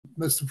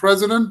Mr.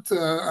 President,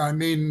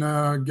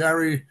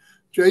 Gary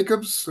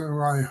Jacobs,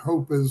 who I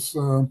hope is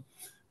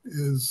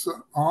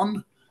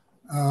on,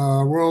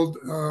 World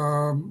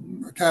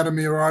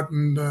Academy of Art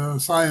and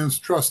Science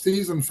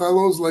trustees and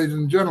fellows, ladies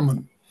and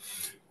gentlemen.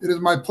 It is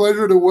my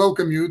pleasure to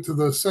welcome you to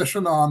the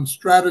session on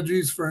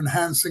strategies for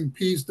enhancing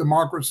peace,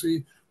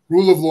 democracy,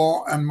 rule of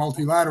law, and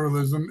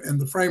multilateralism in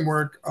the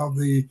framework of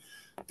the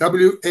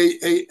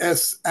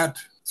WAAS at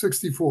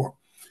 64.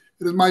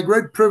 It is my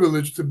great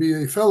privilege to be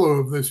a fellow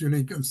of this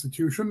unique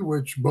institution,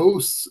 which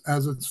boasts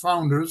as its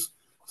founders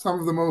some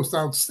of the most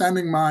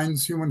outstanding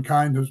minds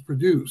humankind has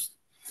produced.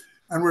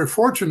 And we're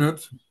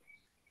fortunate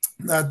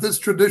that this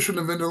tradition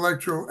of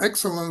intellectual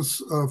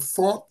excellence of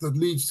thought that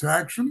leads to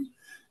action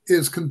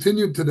is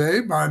continued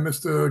today by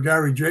Mr.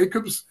 Gary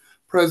Jacobs,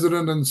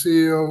 President and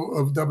CEO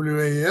of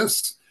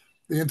WAAS,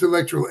 the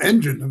intellectual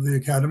engine of the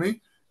Academy,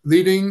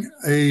 leading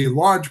a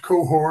large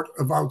cohort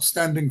of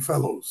outstanding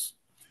fellows.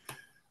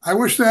 I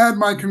wish to add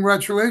my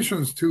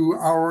congratulations to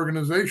our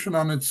organization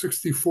on its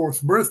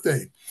 64th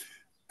birthday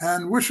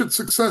and wish it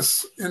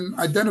success in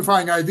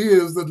identifying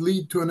ideas that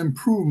lead to an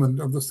improvement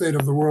of the state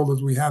of the world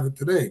as we have it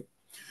today.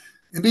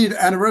 Indeed,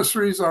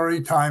 anniversaries are a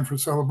time for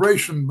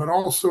celebration, but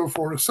also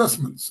for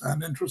assessments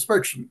and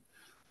introspection,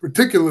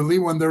 particularly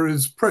when there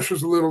is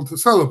precious little to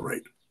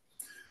celebrate.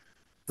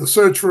 The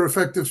search for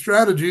effective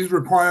strategies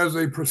requires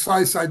a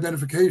precise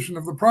identification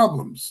of the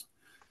problems.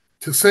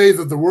 To say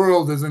that the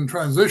world is in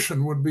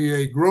transition would be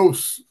a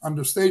gross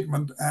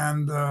understatement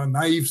and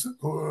naive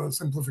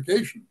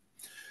simplification.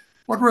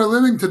 What we're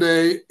living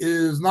today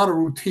is not a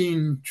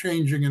routine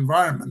changing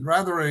environment,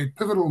 rather a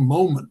pivotal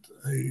moment,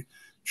 a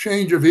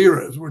change of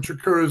eras, which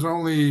occurs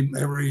only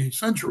every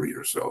century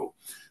or so,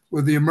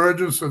 with the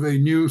emergence of a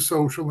new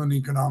social and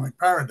economic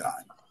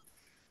paradigm.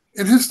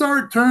 In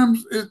historic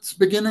terms, its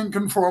beginning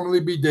can formally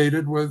be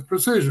dated with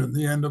precision,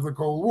 the end of the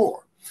Cold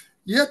War.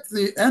 Yet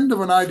the end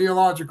of an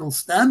ideological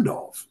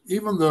standoff,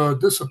 even the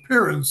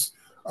disappearance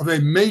of a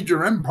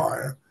major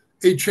empire,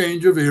 a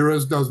change of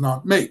eras does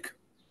not make.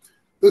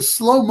 This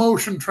slow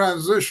motion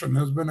transition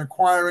has been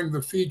acquiring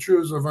the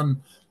features of an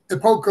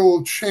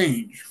epochal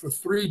change for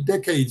 3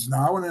 decades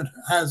now, and it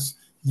has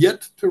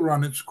yet to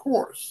run its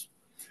course.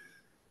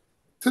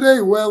 Today,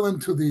 well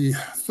into the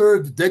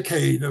 3rd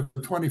decade of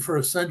the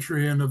 21st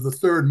century and of the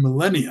 3rd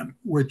millennium,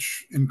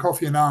 which in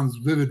Kofi Annan's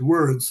vivid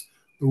words,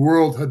 the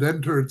world had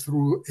entered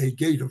through a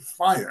gate of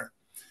fire,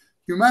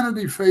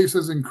 humanity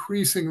faces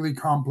increasingly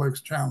complex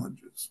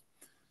challenges.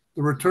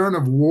 The return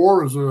of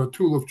war as a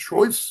tool of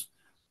choice,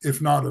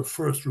 if not of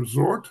first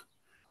resort,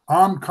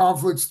 armed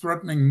conflicts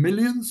threatening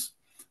millions,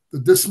 the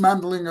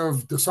dismantling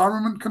of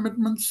disarmament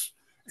commitments,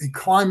 a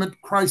climate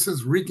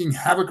crisis wreaking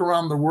havoc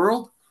around the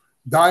world,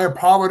 dire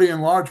poverty in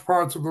large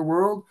parts of the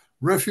world,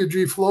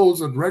 refugee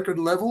flows at record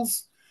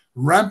levels,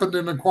 rampant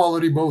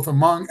inequality both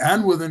among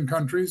and within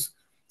countries,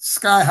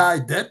 sky-high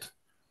debt,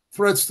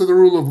 threats to the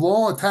rule of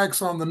law,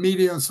 attacks on the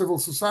media and civil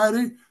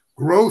society,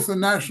 growth in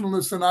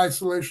nationalist and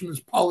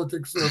isolationist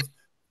politics of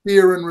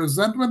fear and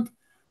resentment,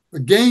 the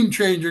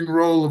game-changing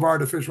role of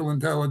artificial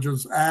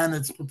intelligence and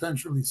its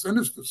potentially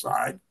sinister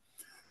side,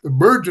 the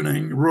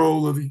burgeoning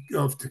role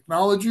of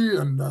technology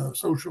and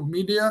social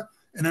media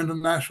in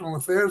international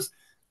affairs,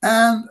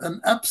 and an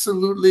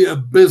absolutely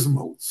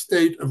abysmal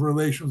state of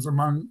relations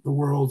among the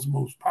world's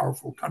most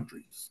powerful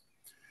countries.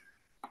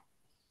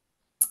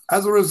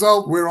 As a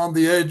result, we're on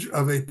the edge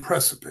of a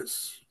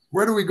precipice.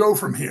 Where do we go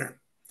from here?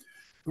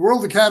 The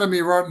World Academy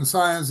of Art and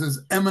Science is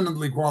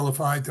eminently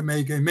qualified to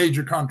make a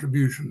major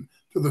contribution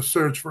to the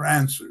search for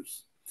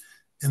answers.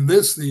 In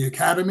this, the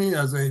Academy,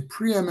 as a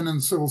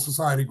preeminent civil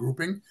society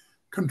grouping,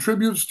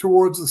 contributes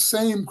towards the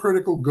same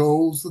critical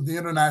goals that the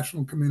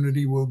international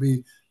community will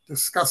be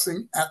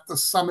discussing at the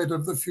Summit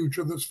of the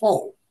Future this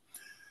fall.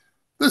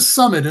 This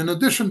summit, in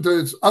addition to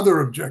its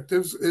other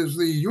objectives, is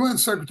the UN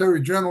Secretary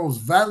General's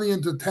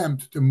valiant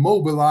attempt to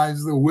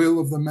mobilize the will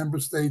of the member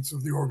states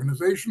of the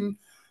organization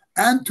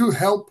and to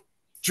help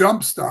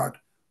jumpstart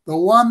the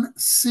one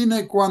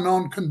sine qua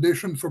non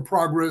condition for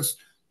progress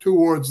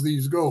towards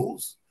these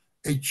goals,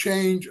 a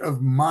change of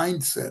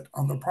mindset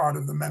on the part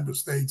of the member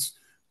states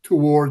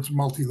towards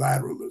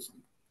multilateralism.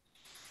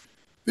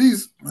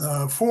 These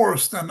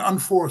forced and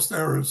unforced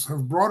errors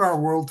have brought our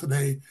world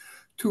today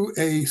to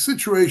a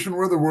situation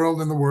where the world,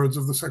 in the words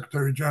of the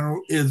Secretary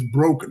General, is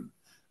broken,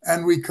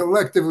 and we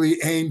collectively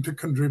aim to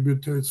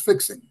contribute to its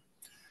fixing.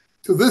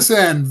 To this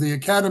end, the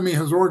Academy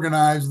has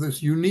organized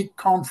this unique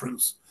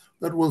conference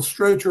that will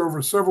stretch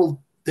over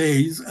several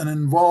days and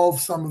involve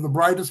some of the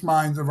brightest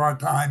minds of our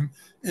time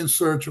in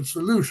search of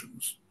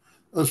solutions.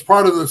 As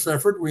part of this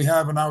effort, we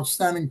have an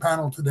outstanding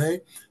panel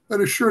today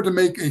that is sure to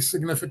make a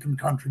significant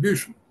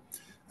contribution.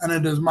 And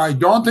it is my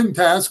daunting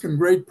task and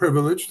great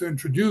privilege to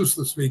introduce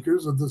the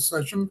speakers of this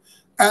session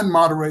and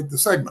moderate the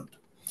segment.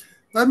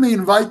 Let me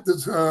invite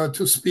them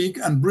to speak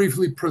and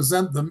briefly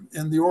present them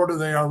in the order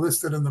they are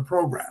listed in the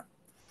program.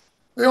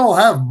 They all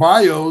have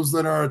bios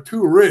that are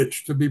too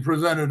rich to be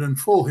presented in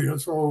full here,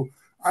 so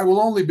I will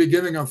only be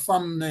giving a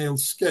thumbnail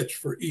sketch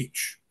for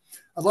each.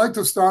 I'd like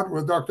to start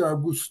with Dr.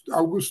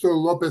 Augusto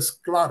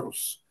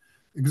LOPEZ-CLAROS,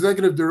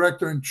 Executive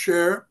Director and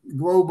Chair,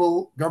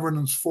 Global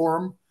Governance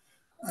Forum,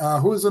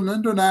 who is an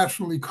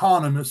international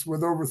economist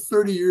with over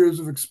 30 years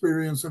of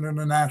experience in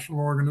international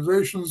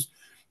organizations,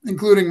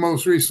 including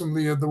most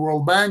recently at the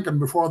World Bank and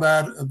before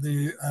that at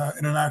the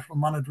International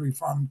Monetary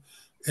Fund,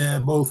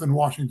 both in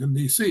Washington,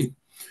 D.C.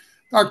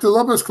 Dr.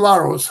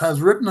 LOPEZ-CLAROS has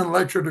written and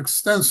lectured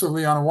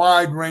extensively on a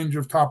wide range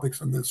of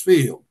topics in this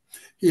field.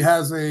 He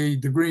has a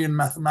degree in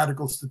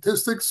mathematical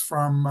statistics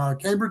from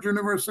Cambridge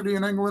University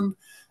in England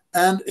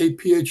and a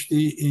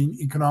PhD in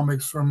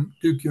economics from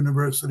Duke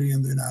University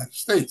in the United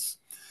States.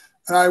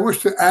 And I wish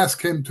to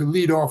ask him to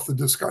lead off the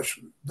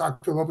discussion.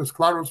 Dr.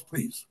 LOPEZ-CLAROS,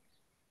 please.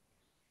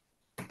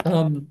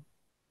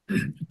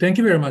 Thank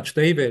you very much,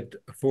 David,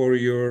 for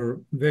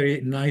your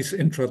very nice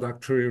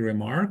introductory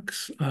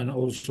remarks and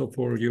also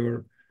for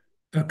your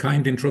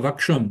kind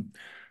introduction.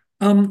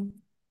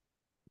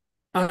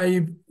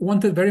 I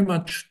wanted very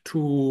much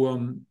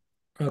to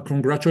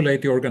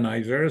congratulate the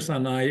organizers,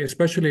 and I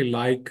especially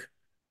like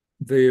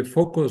the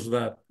focus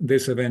that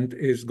this event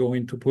is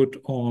going to put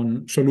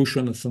on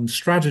solutions and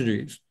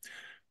strategies.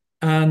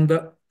 And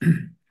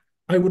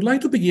I would like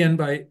to begin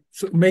by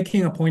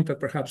making a point that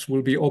perhaps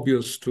will be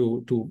obvious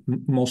to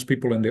most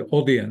people in the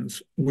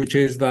audience, which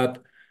is that,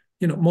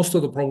 most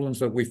of the problems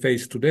that we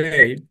face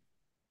today,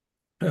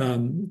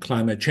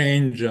 climate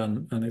change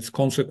and its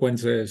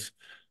consequences,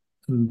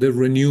 the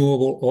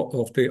renewal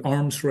of the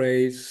arms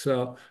race,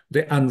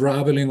 the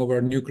unraveling of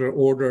our nuclear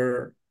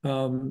order,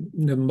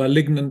 the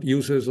malignant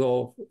uses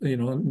of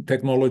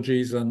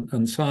technologies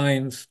and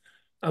science,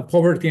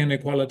 poverty and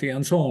inequality,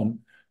 and so on.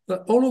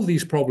 But all of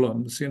these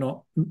problems,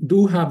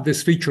 do have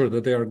this feature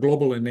that they are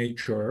global in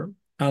nature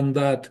and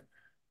that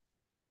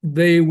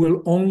they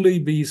will only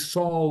be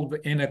solved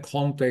in a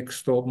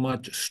context of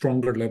much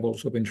stronger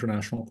levels of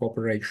international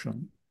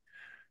cooperation.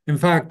 In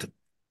fact,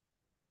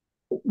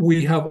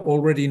 we have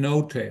already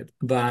noted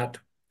that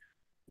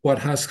what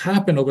has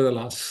happened over the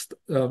last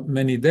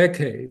many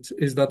decades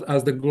is that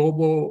as the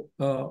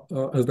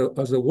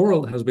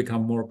world has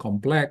become more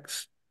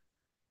complex,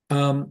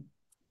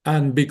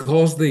 and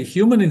because the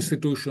human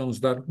institutions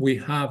that we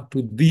have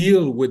to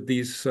deal with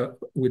these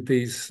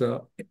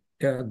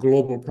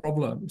global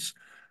problems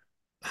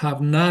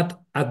have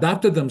not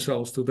adapted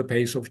themselves to the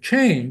pace of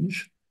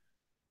change,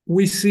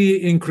 we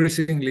see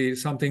increasingly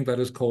something that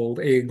is called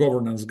a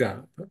governance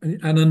gap,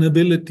 an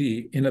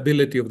inability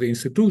of the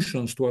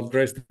institutions to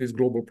address these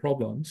global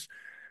problems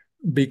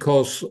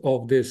because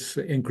of this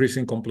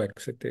increasing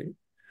complexity.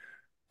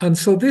 And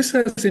so this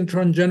has in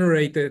turn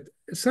generated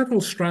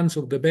several strands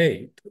of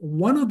debate.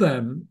 One of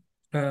them,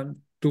 to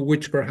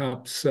which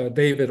perhaps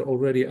David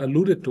already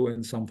alluded to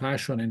in some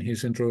fashion in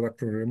his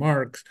introductory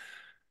remarks,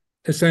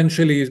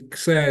 essentially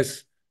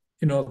says,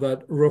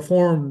 that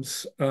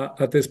reforms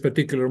at this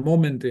particular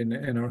moment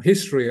in our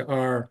history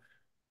are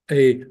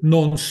a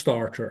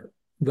non-starter,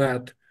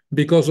 that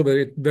because of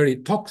a very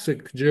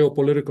toxic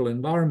geopolitical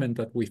environment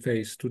that we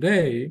face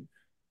today,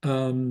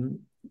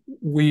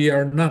 we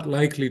are not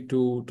likely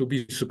to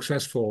be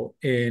successful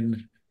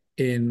in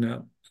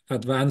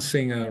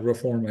advancing a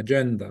reform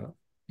agenda,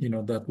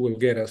 that will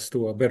get us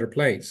to a better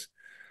place.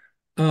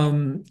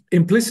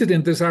 Implicit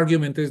in this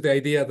argument is the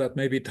idea that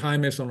maybe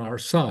time is on our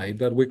side,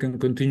 that we can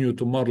continue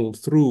to muddle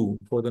through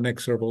for the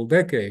next several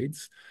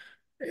decades,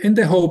 in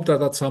the hope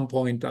that at some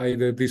point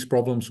either these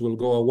problems will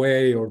go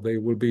away or they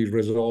will be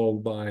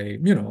resolved by,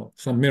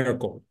 some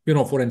miracle.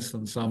 For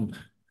instance, some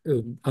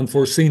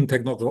unforeseen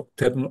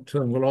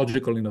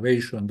technological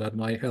innovation that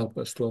might help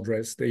us to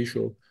address the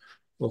issue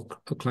of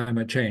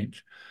climate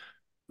change.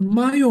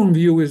 My own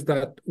view is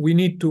that we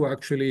need to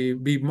actually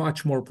be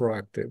much more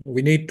proactive.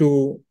 We need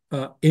to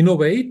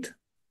innovate.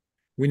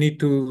 We need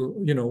to,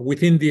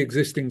 within the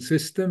existing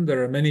system,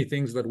 there are many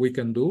things that we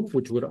can do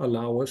which would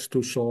allow us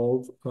to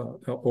solve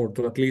or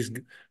to at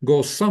least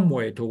go some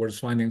way towards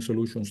finding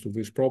solutions to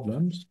these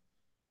problems.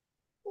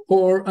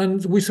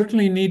 And we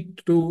certainly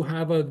need to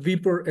have a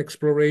deeper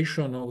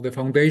exploration of the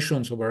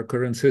foundations of our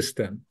current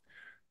system.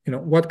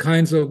 What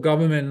kinds of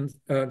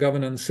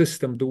governance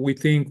system do we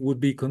think would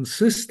be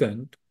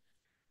consistent,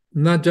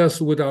 not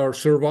just with our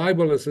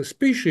survival as a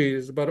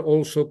species, but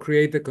also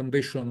create the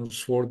conditions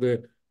for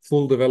the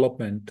full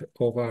development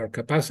of our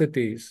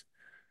capacities,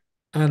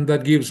 and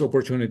that gives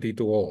opportunity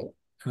to all,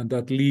 and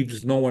that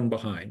leaves no one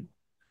behind.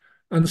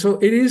 And so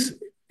it is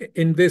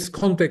in this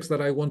context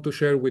that I want to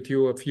share with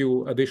you a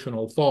few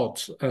additional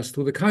thoughts as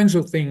to the kinds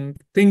of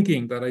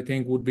thinking that I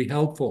think would be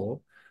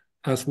helpful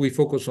as we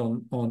focus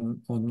on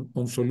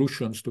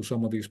solutions to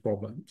some of these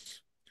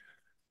problems.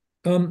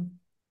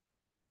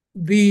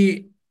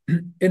 The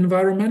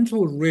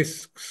environmental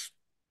risks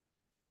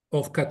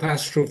of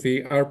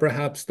catastrophe are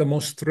perhaps the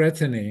most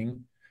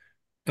threatening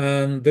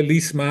and the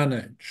least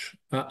managed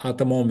at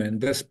the moment,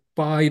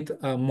 despite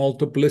a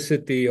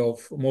multiplicity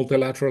of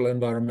multilateral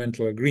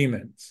environmental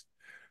agreements.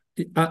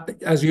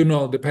 As you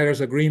know, the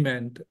Paris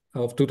Agreement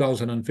of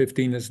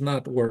 2015 is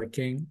not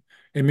working.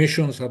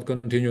 Emissions have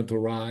continued to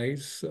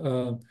rise.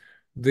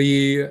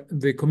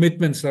 The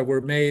commitments that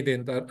were made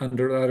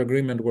under that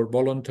agreement were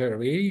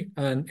voluntary,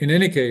 and in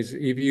any case,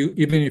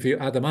 even if you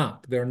add them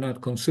up, they're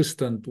not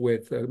consistent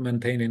with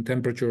maintaining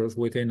temperatures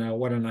within a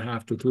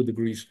 1.5 to 2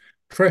 degrees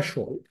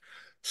threshold.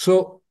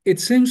 So it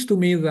seems to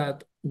me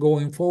that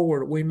going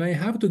forward, we may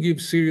have to give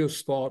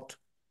serious thought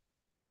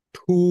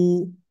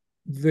to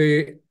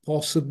the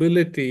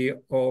possibility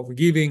of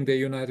giving the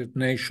United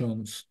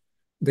Nations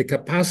the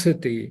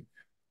capacity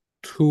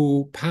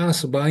to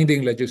pass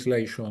binding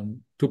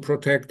legislation to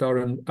protect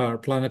our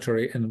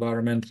planetary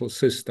environmental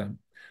system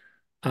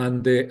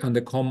and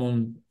the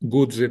common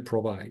goods it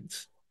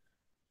provides,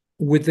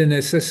 with the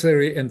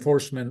necessary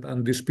enforcement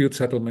and dispute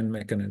settlement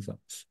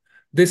mechanisms.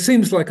 This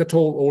seems like a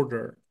tall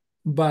order,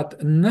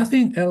 but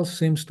nothing else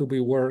seems to be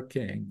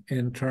working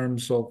in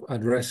terms of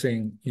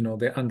addressing,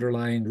 the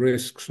underlying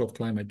risks of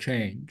climate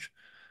change.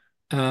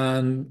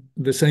 And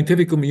the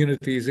scientific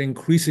community is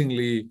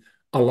increasingly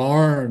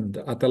alarmed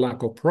at the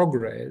lack of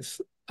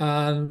progress.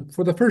 And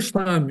for the first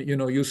time,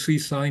 you see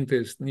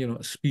scientists,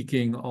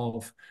 speaking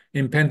of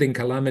impending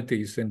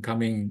calamities in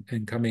coming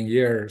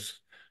years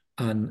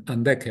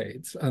and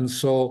decades. And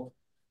so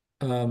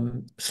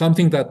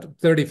something that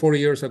 30, 40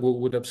 years ago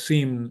would have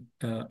seemed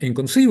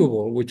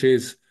inconceivable, which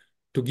is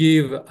to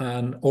give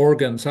an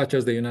organ such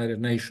as the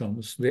United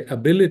Nations the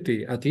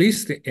ability, at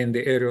least in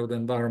the area of the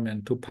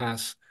environment, to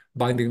pass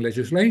binding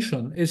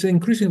legislation, is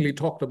increasingly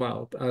talked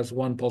about as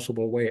one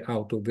possible way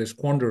out of this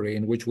quandary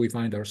in which we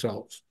find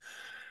ourselves.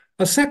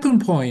 A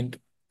second point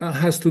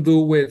has to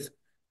do with,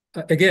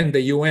 again,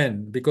 the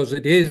UN, because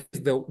it is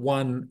the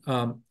one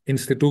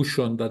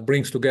institution that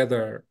brings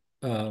together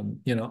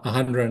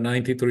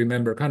 193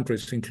 member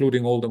countries,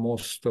 including all the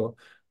most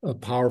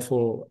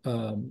powerful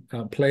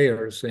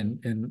players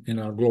in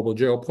our global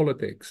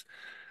geopolitics,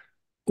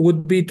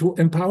 would be to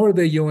empower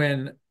the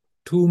UN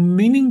to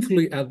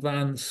meaningfully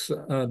advance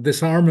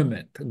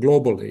disarmament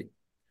globally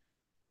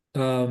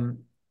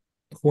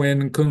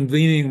when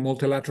convening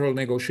multilateral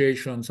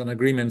negotiations and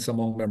agreements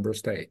among member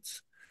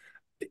states.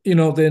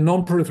 The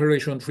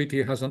Non-Proliferation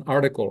Treaty has an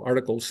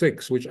Article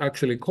 6, which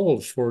actually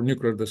calls for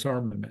nuclear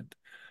disarmament.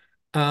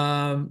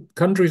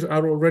 Countries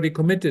are already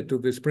committed to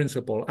this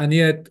principle, and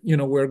yet,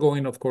 we're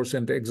going, of course,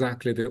 in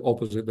exactly the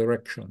opposite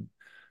direction.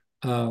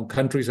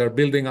 Countries are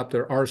building up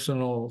their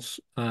arsenals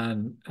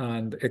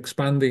and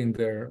expanding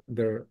their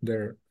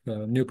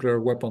nuclear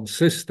weapon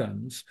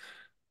systems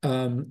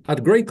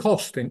at great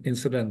cost,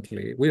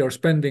 incidentally. We are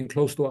spending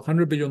close to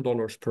 $100 billion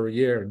per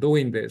year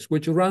doing this,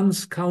 which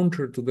runs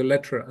counter to the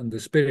letter and the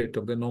spirit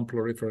of the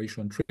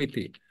Non-Proliferation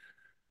Treaty.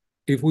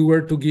 If we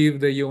were to give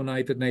the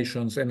United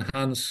Nations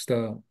enhanced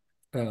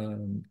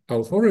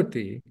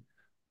authority,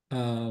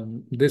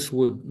 this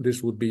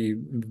would be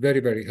very,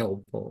 very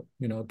helpful,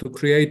 to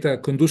create a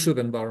conducive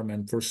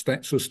environment for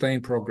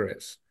sustained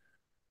progress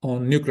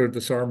on nuclear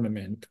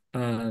disarmament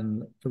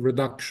and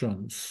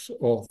reductions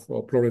of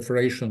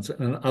proliferations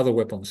and other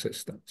weapon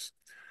systems,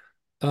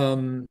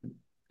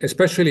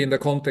 especially in the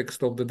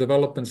context of the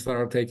developments that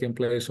are taking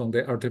place on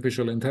the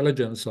artificial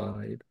intelligence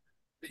side.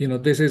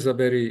 This is a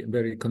very,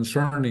 very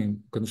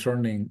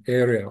concerning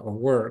area of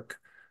work.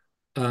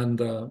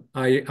 And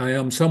I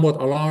am somewhat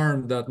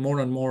alarmed that more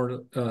and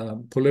more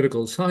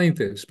political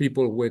scientists,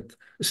 people with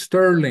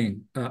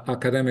sterling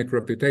academic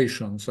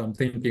reputations, I'm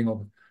thinking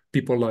of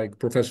people like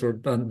Professor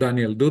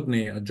Daniel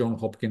Dudney at Johns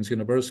Hopkins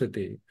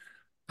University,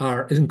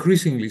 are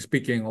increasingly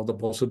speaking of the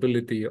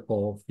possibility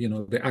of,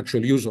 the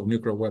actual use of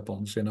nuclear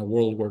weapons in a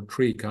World War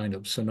III kind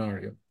of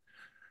scenario.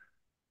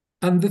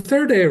 And the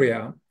third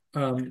area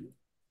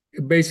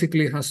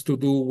basically has to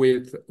do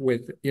with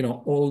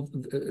all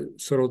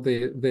sort of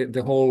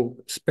the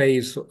whole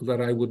space that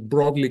I would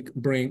broadly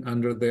bring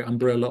under the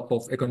umbrella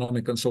of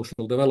economic and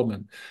social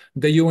development.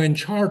 The UN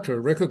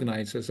Charter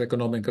recognizes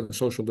economic and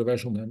social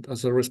development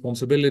as a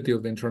responsibility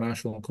of the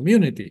international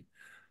community.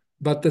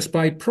 But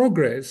despite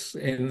progress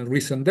in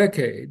recent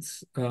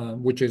decades,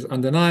 which is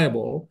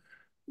undeniable,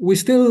 we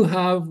still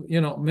have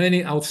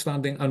many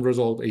outstanding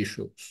unresolved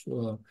issues.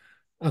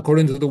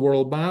 According to the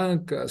World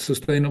Bank,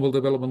 Sustainable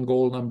Development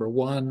Goal number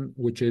 1,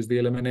 which is the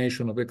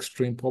elimination of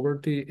extreme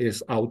poverty,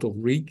 is out of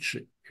reach.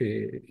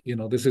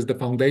 This is the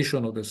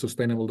foundation of the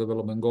Sustainable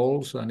Development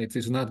Goals, and it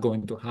is not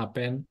going to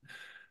happen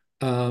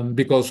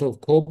because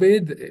of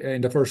COVID in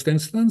the first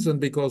instance,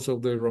 and because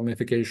of the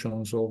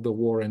ramifications of the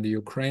war in the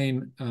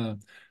Ukraine.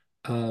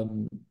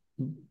 The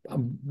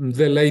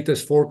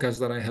latest forecast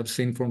that I have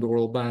seen from the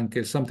World Bank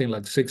is something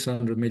like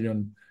 600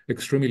 million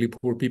extremely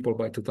poor people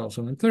by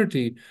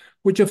 2030,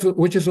 which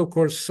is of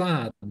course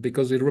sad,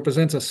 because it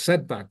represents a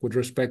setback with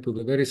respect to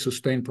the very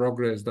sustained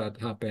progress that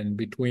happened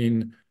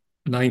between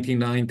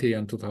 1990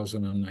 and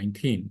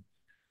 2019.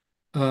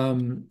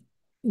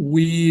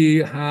 We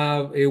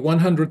have a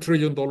 $100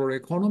 trillion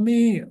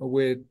economy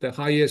with the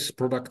highest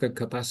productive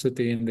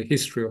capacity in the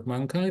history of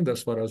mankind,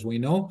 as far as we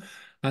know.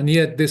 And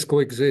yet this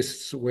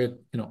coexists with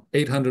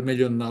 800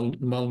 million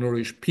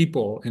malnourished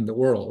people in the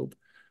world,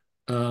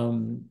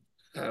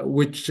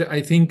 which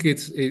I think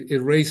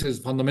it raises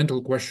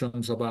fundamental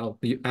questions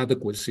about the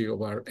adequacy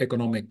of our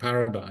economic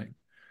paradigm.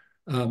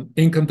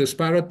 Income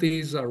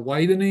disparities are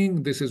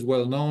widening. This is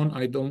well known.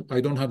 I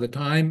don't have the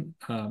time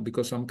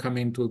because I'm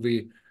coming to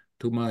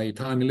my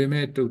time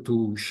limit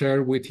to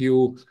share with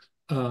you,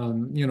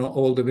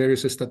 all the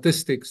various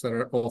statistics that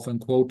are often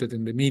quoted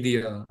in the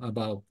media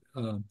about,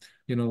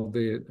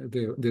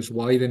 this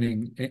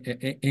widening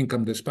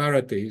income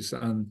disparities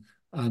and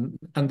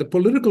the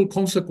political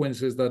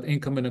consequences that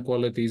income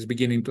inequality is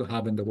beginning to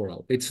have in the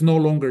world. It's no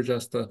longer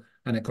just an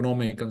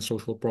economic and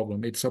social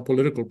problem. It's a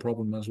political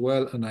problem as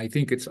well, and I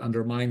think it's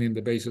undermining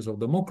the basis of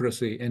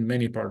democracy in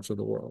many parts of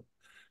the world,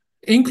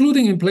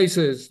 including in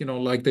places,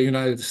 like the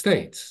United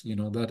States,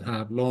 that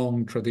have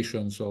long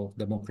traditions of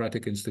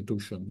democratic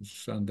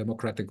institutions and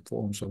democratic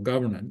forms of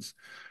governance.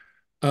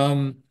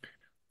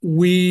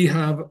 We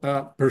have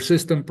a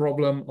persistent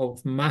problem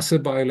of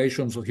massive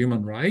violations of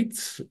human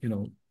rights.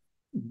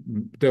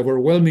 The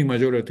overwhelming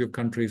majority of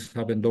countries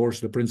have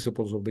endorsed the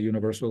principles of the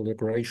Universal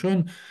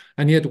Declaration,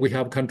 and yet we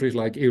have countries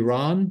like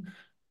Iran,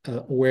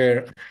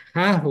 where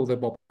half of the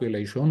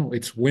population,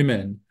 it's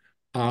women,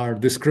 are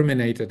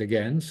discriminated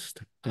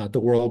against. At the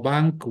World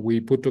Bank,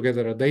 we put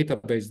together a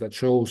database that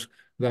shows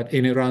that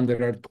in Iran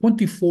there are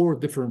 24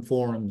 different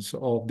forms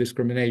of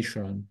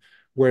discrimination,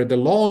 where the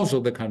laws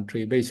of the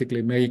country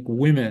basically make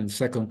women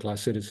second-class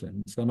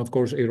citizens. And of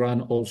course, Iran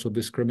also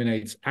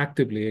discriminates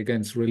actively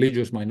against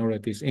religious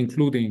minorities,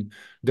 including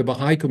the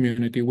Baha'i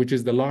community, which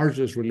is the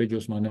largest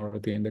religious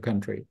minority in the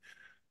country,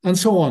 and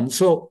so on.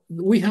 So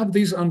we have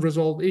these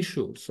unresolved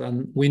issues,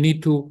 and we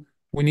need to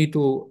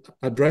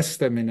address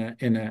them in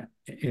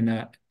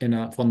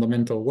a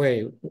fundamental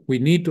way. We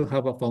need to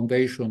have a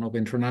foundation of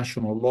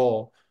international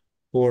law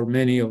for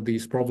many of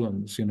these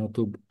problems,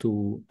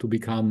 to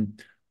become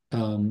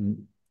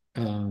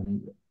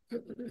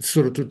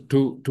sort of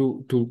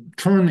to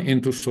turn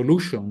into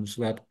solutions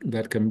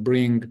that can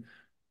bring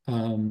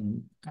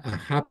a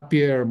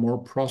happier, more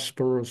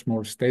prosperous,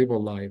 more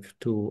stable life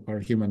to our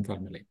human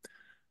family.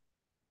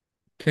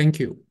 Thank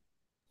you.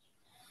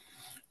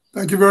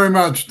 Thank you very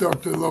much,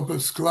 Dr.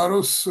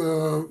 Lopez-CLAROS.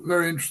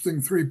 Very interesting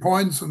 3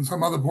 points and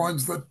some other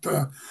points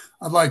that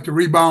I'd like to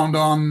rebound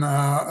on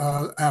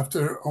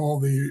after all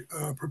the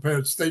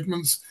prepared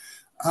statements.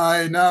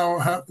 I now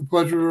have the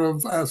pleasure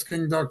of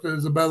asking Dr.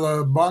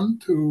 Isabella BUNN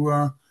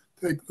to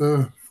take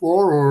the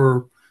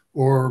floor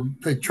or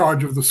take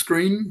charge of the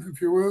screen,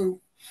 if you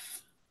will.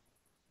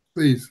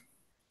 Please.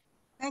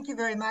 Thank you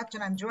very much.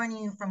 And I'm joining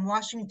you from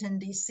Washington,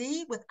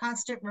 D.C. with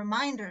constant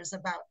reminders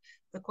about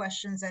the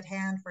questions at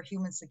hand for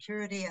human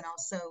security and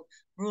also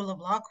rule of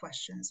law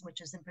questions,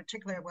 which is in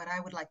particular what I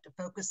would like to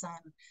focus on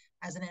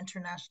as an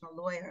international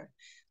lawyer.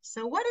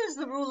 So what is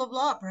the rule of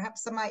law?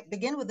 Perhaps I might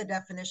begin with the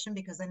definition,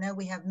 because I know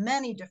we have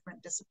many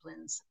different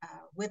disciplines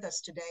with us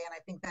today, and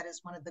I think that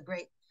is one of the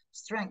great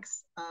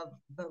strengths of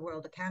the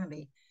World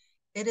Academy.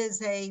 It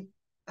is a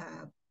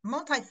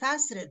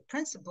multifaceted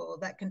principle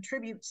that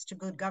contributes to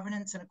good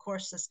governance and, of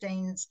course,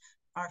 sustains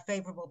our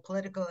favorable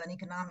political and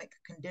economic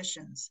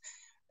conditions.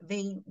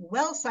 The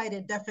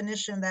well-cited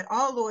definition that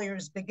all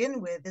lawyers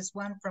begin with is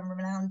one from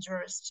renowned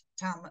jurist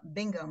Tom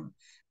Bingham,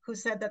 who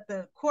said that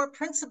the core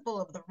principle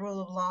of the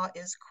rule of law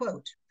is,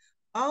 quote,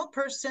 all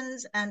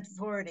persons and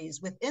authorities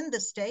within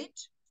the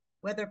state,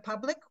 whether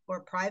public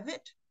or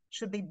private,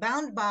 should be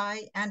bound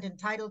by and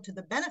entitled to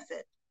the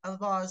benefit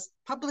of laws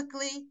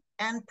publicly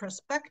and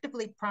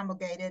prospectively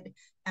promulgated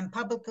and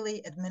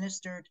publicly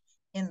administered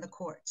in the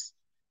courts.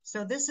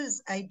 So this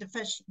is a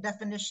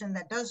definition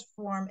that does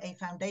form a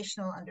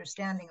foundational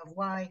understanding of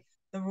why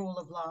the rule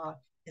of law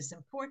is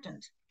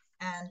important.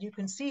 And you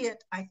can see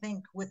it, I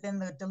think, within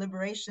the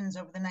deliberations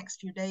over the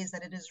next few days,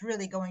 that it is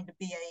really going to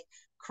be a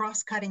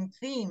cross-cutting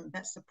theme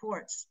that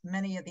supports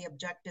many of the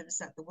objectives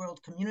that the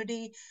world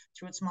community,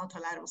 through its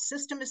multilateral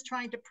system, is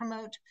trying to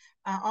promote,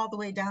 all the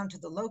way down to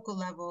the local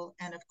level,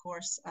 and of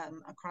course,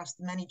 across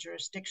the many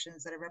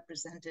jurisdictions that are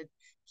represented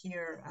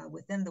here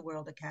within the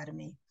World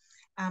Academy.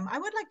 I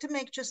would like to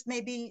make just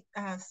maybe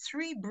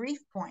 3 brief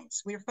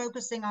points. We're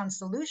focusing on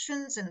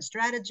solutions and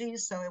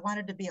strategies, so I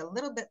wanted to be a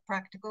little bit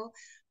practical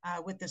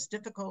with this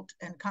difficult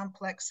and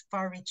complex,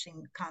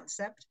 far-reaching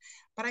concept.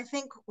 But I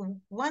think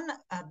one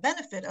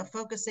benefit of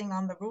focusing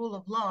on the rule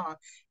of law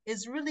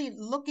is really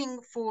looking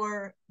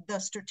for the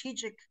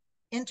strategic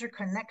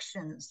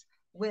interconnections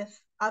with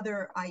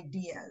other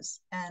ideas.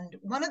 And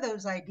one of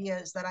those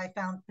ideas that I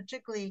found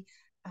particularly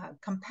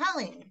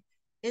compelling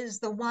is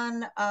the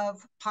one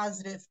of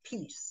positive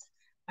peace.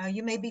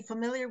 You may be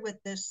familiar with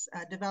this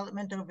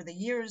development over the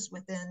years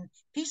within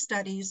peace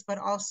studies, but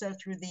also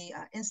through the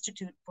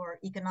Institute for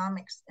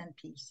Economics and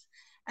Peace.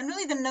 And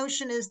really the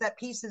notion is that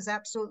peace is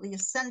absolutely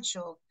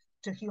essential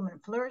to human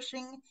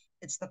flourishing.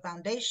 It's the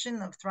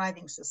foundation of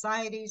thriving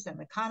societies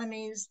and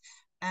economies.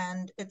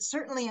 And it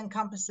certainly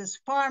encompasses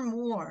far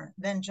more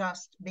than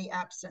just the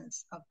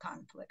absence of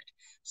conflict.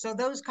 So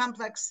those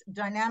complex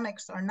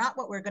dynamics are not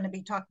what we're going to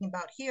be talking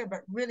about here,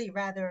 but really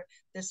rather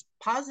this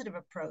positive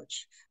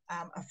approach,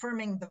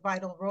 affirming the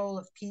vital role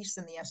of peace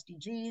in the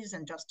SDGs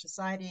and just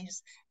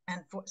societies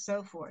and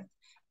so forth.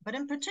 But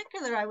in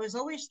particular, I was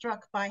always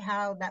struck by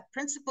how that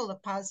principle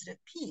of positive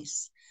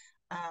peace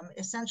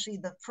essentially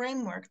the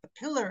framework, the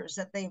pillars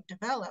that they've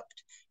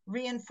developed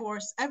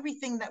reinforce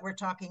everything that we're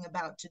talking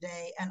about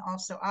today, and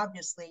also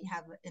obviously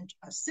have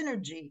a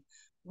synergy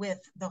with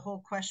the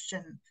whole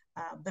question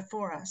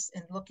before us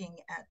in looking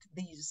at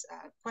these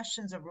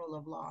questions of rule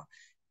of law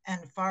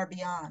and far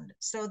beyond.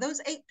 So those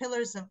 8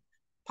 pillars of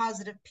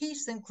positive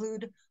peace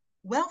include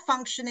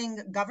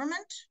well-functioning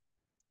government,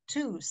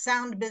 2,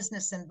 sound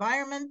business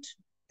environment,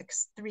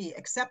 3,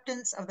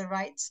 acceptance of the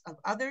rights of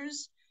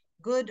others,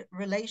 good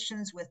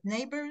relations with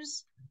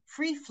neighbors,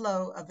 free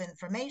flow of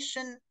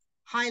information,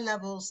 high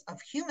levels of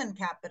human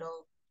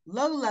capital,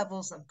 low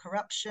levels of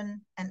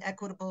corruption, and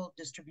equitable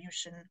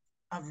distribution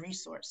of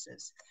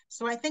resources.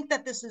 So I think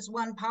that this is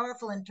one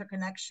powerful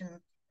interconnection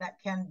that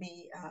can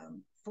be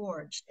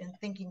forged in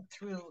thinking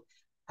through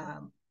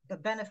the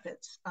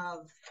benefits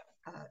of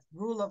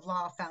rule of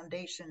law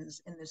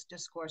foundations in this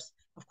discourse,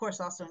 of course,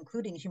 also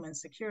including human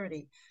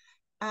security.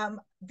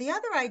 The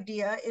other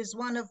idea is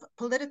one of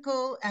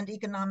political and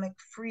economic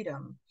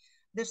freedom.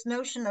 This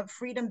notion of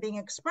freedom being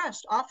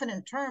expressed often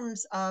in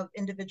terms of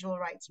individual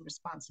rights and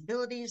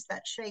responsibilities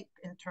that shape,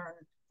 in turn,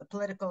 the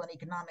political and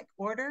economic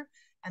order,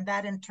 and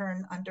that in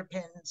turn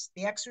underpins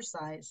the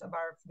exercise of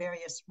our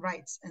various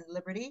rights and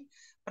liberty.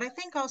 But I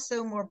think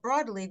also more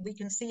broadly, we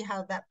can see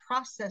how that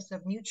process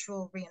of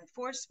mutual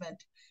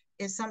reinforcement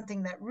is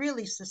something that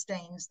really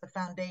sustains the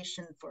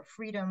foundation for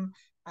freedom,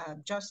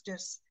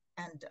 justice,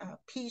 and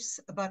peace,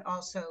 but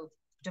also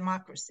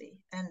democracy.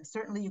 And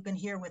certainly you can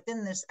hear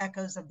within this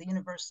echoes of the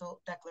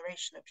Universal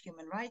Declaration of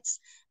Human Rights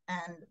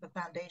and the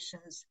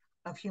foundations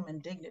of human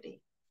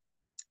dignity.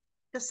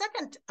 The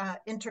second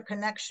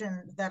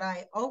interconnection that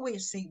I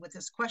always see with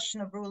this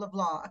question of rule of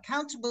law,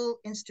 accountable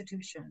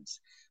institutions.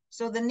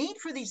 So the need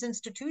for these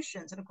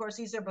institutions, and of course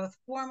these are both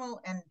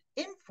formal and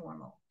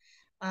informal,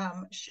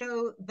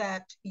 show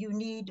that you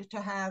need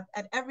to have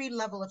at every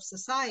level of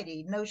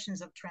society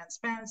notions of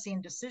transparency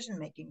and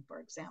decision-making, for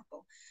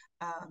example,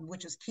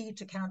 which is key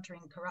to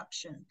countering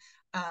corruption.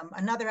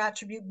 Another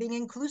attribute being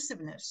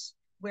inclusiveness,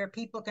 where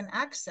people can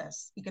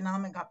access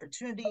economic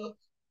opportunity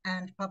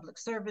and public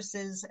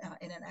services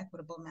in an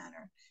equitable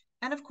manner.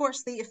 And of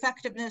course, the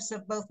effectiveness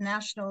of both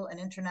national and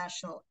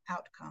international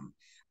outcome.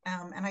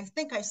 And I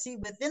think I see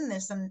within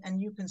this,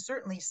 and you can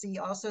certainly see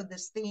also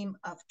this theme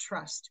of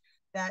trust,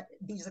 that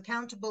these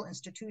accountable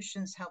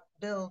institutions help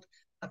build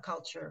a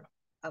culture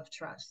of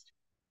trust.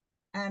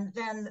 And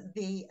then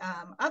the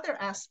other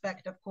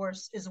aspect, of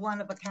course, is one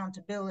of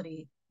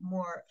accountability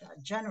more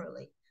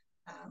generally,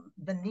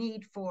 the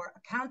need for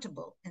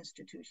accountable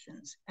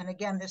institutions. And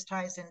again, this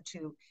ties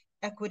into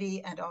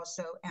equity and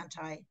also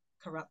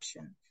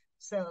anti-corruption.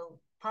 So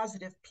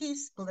positive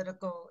peace,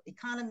 political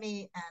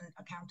economy, and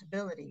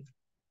accountability.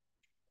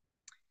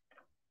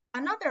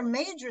 Another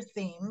major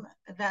theme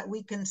that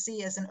we can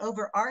see as an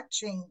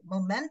overarching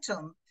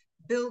momentum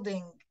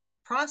building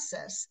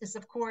process is,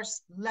 of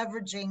course,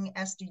 leveraging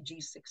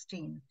SDG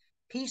 16,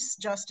 peace,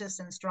 justice,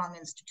 and strong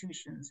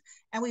institutions.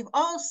 And we've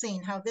all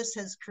seen how this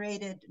has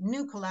created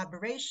new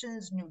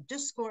collaborations, new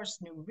discourse,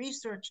 new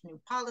research, new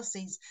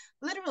policies,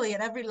 literally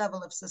at every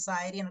level of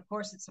society. And of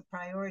course, it's a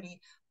priority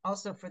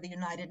also for the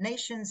United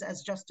Nations,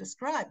 as just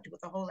described,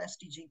 with the whole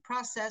SDG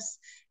process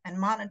and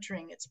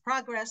monitoring its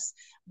progress,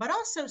 but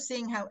also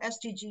seeing how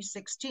SDG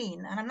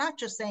 16, and I'm not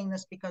just saying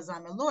this because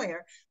I'm a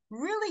lawyer,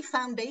 really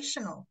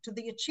foundational to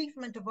the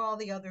achievement of all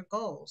the other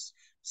goals.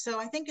 So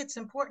I think it's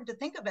important to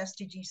think of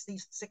SDG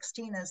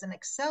 16 as an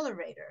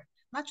accelerator,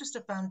 not just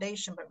a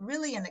foundation, but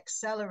really an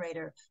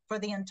accelerator for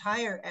the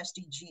entire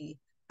SDG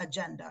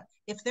agenda.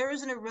 If there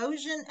is an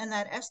erosion in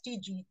that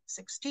SDG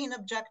 16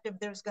 objective,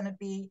 there's going to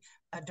be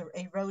an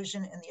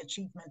erosion in the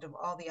achievement of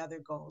all the other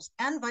goals,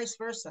 and vice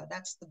versa.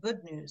 That's the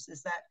good news,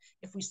 is that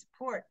if we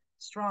support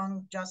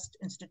strong, just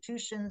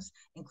institutions,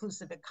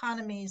 inclusive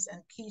economies,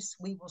 and peace,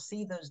 we will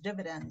see those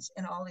dividends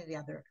in all of the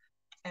other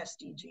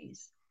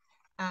SDGs.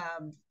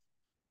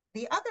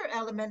 The other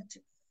element,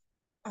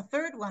 a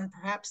third one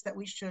perhaps that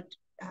we should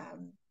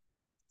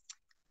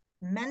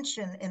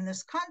mention in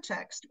this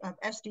context of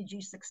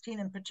SDG 16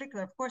 in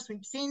particular, of course,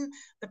 we've seen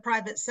the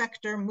private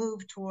sector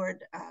move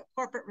toward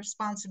corporate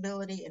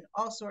responsibility in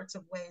all sorts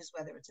of ways,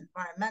 whether it's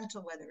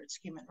environmental, whether it's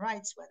human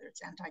rights, whether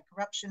it's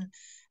anti-corruption,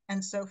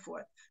 and so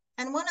forth.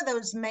 And one of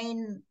those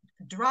main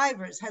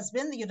drivers has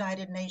been the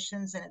United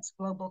Nations and its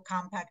Global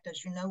Compact,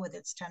 as you know, with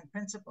its 10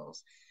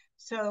 principles.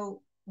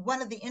 So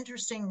one of the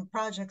interesting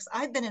projects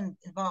I've been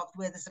involved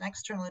with as an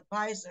external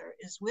advisor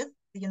is with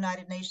the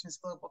United Nations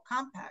Global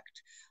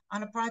Compact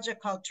on a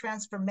project called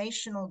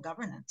Transformational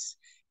Governance.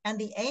 And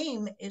the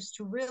aim is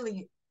to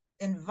really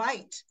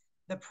invite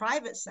the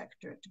private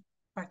sector to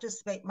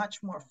participate much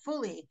more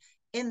fully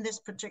in this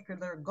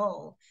particular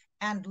goal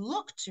and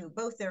look to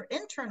both their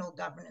internal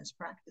governance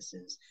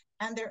practices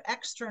and their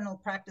external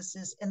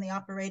practices in the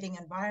operating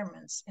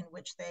environments in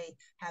which they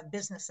have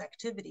business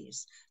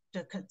activities,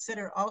 to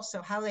consider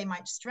also how they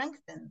might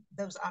strengthen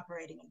those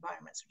operating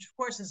environments, which of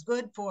course is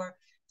good for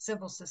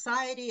civil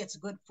society, it's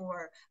good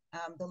for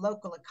the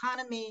local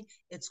economy,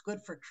 it's good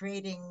for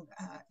creating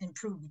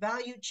improved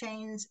value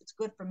chains, it's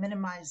good for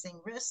minimizing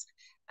risk,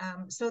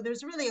 So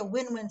there's really a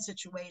win-win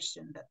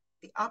situation that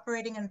the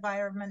operating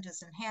environment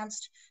is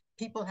enhanced,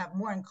 people have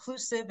more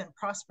inclusive and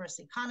prosperous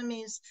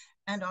economies,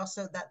 and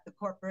also that the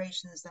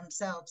corporations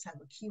themselves have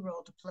a key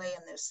role to play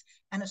in this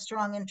and a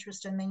strong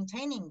interest in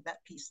maintaining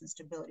that peace and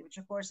stability, which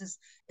of course is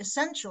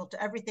essential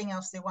to everything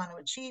else they want to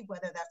achieve,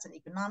 whether that's an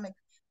economic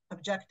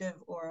objective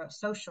or a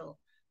social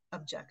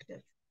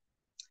objective.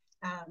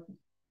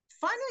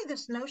 Finally,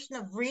 this notion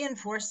of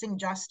reinforcing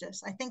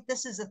justice. I think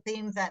this is a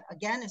theme that,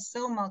 again, is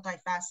so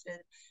multifaceted,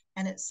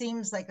 and it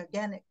seems like,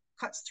 again, it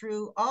cuts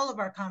through all of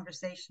our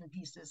conversation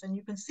pieces. And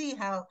you can see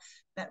how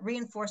that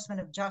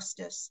reinforcement of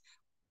justice,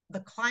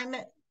 the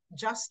climate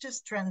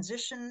justice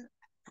transition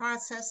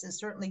process is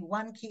certainly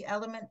one key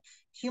element.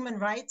 Human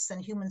rights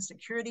and human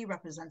security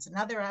represents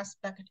another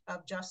aspect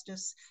of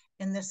justice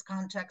in this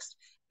context.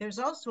 There's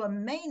also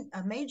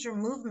a major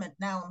movement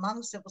now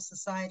among civil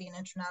society and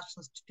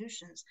international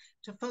institutions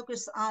to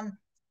focus on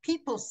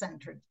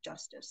people-centered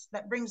justice.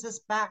 That brings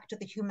us back to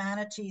the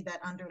humanity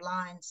that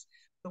underlines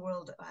the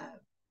World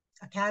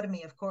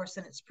Academy, of course,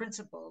 and its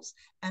principles,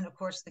 and of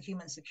course, the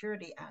human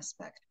security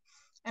aspect.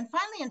 And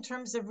finally, in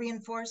terms of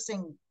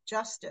reinforcing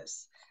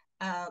justice,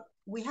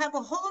 we have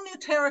a whole new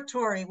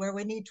territory where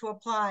we need to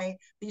apply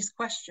these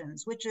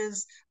questions, which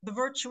is the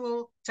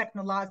virtual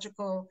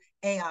technological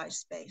AI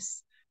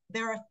space.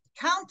 There are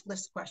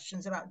countless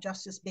questions about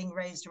justice being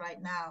raised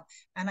right now,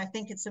 and I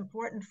think it's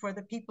important for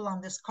the people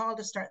on this call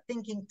to start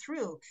thinking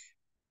through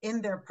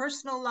in their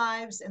personal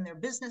lives, in their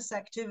business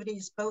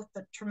activities, both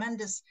the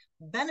tremendous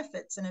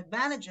benefits and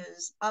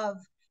advantages of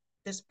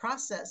this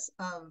process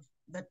of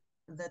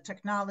the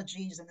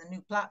technologies and the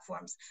new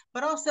platforms,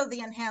 but also the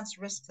enhanced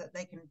risks that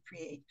they can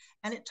create.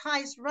 And it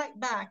ties right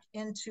back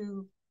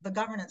into the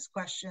governance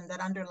question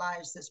that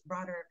underlies this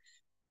broader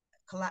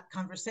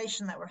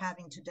conversation that we're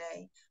having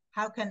today.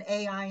 How can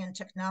AI and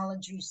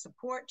technology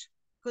support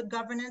good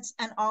governance?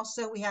 And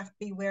also we have to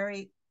be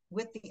wary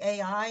with the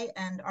AI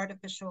and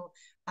artificial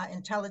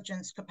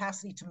intelligence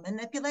capacity to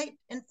manipulate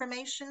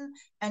information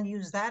and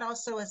use that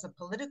also as a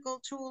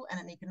political tool and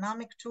an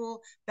economic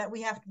tool, that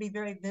we have to be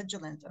very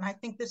vigilant. And I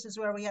think this is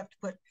where we have to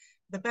put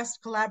the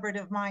best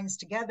collaborative minds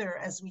together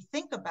as we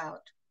think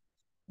about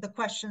the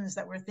questions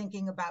that we're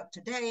thinking about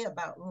today,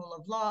 about rule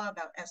of law,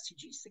 about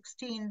SDG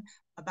 16,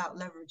 about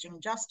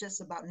leveraging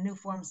justice, about new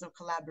forms of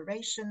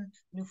collaboration,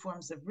 new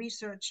forms of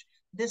research.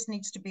 This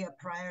needs to be a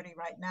priority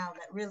right now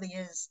that really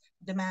is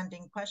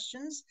demanding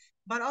questions,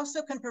 but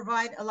also can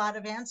provide a lot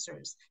of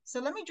answers.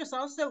 So let me just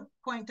also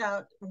point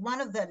out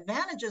one of the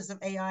advantages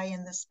of AI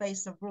in the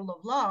space of rule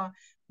of law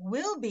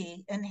will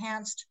be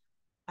enhanced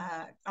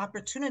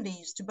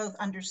opportunities to both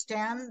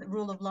understand the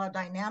rule of law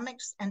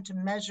dynamics and to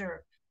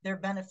measure their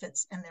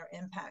benefits and their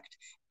impact.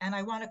 And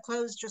I want to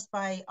close just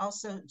by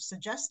also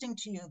suggesting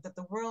to you that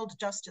the World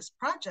Justice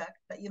Project,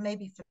 that you may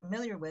be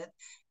familiar with,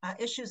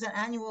 issues an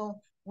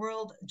annual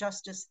World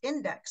Justice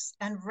Index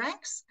and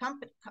ranks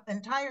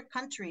entire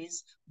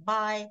countries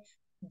by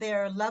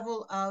their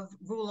level of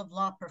rule of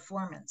law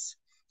performance.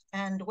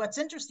 And what's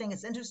interesting,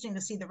 it's interesting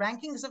to see the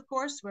rankings, of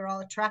course. We're all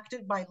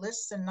attracted by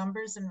lists and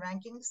numbers and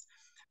rankings.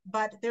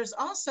 But there's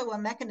also a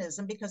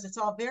mechanism, because it's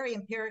all very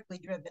empirically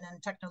driven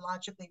and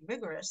technologically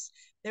rigorous,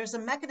 there's a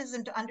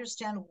mechanism to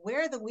understand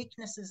where the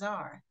weaknesses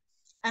are.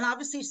 And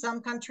obviously some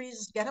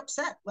countries get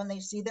upset when they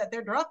see that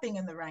they're dropping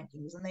in the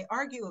rankings and they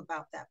argue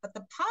about that. But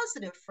the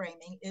positive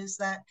framing is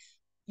that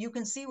you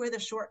can see where the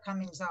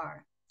shortcomings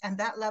are. And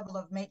that level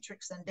of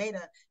matrix and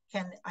data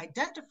can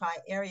identify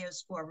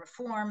areas for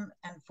reform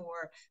and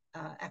for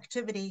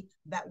activity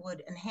that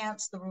would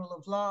enhance the rule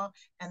of law,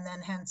 and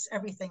then hence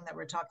everything that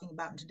we're talking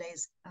about in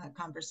today's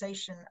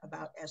conversation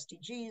about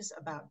SDGs,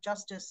 about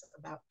justice,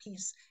 about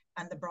peace,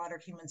 and the broader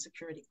human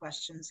security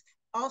questions,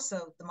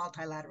 also the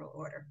multilateral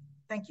order.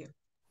 Thank you.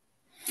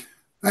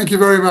 Thank you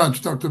very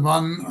much, Dr.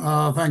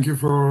 BUNN. Thank you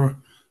for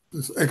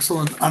this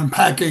excellent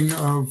unpacking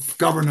of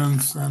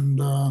governance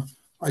and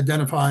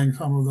identifying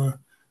some of the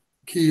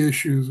key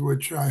issues,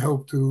 which I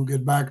hope to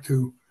get back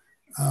to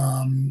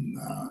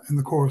in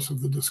the course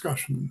of the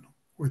discussion,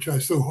 which I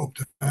still hope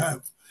to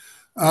have.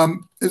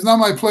 It's now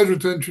my pleasure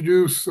to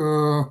introduce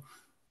the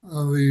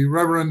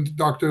Reverend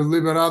Dr.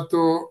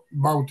 Liberato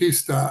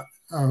Bautista,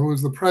 who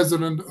is the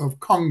president of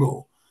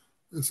Congo.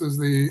 This is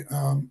the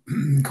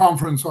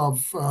Conference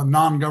of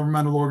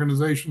Non-Governmental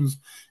Organizations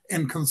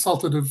in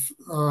Consultative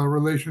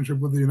Relationship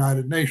with the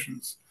United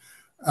Nations.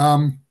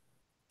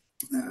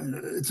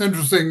 It's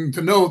interesting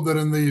to note that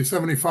in the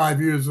 75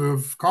 years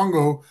of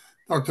Congo,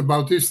 Dr.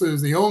 Bautista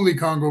is the only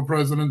Congo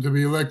president to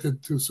be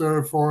elected to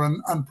serve for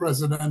an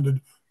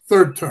unprecedented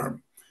third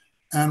term,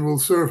 and will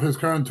serve his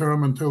current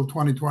term until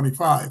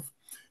 2025.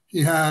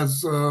 He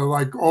has,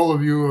 like all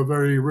of you, a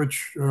very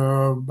rich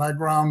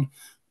background,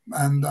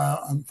 and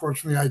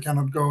unfortunately I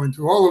cannot go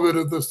into all of it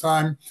at this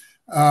time,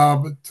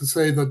 but to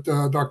say that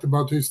Dr.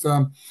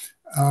 Bautista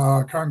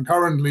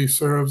currently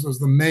serves as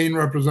the main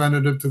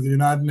representative to the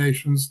United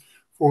Nations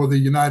for the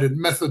United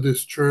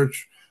Methodist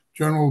Church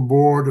General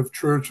Board of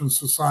Church and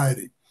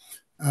Society,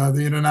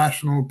 the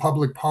International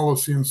Public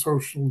Policy and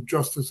Social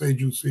Justice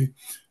Agency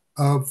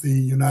of the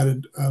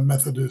United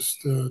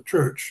Methodist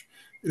Church.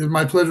 It is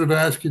my pleasure to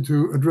ask you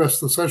to address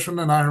the session.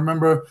 And I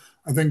remember,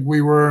 I think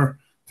we were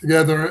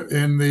together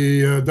in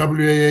the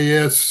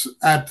WAAS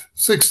at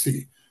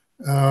 60.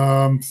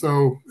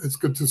 So it's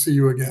good to see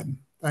you again.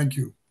 Thank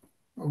you.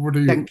 Over to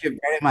you. Thank you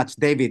very much,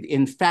 David.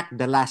 In fact,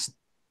 the last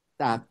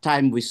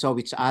time we saw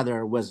each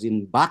other was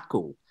in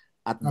Baku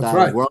at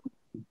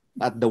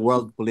the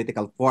World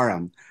Political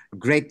Forum.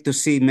 Great to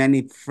see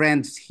many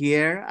friends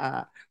here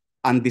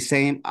on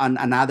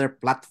another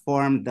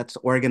platform that's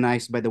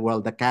organized by the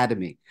World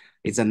Academy.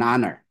 It's an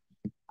honor.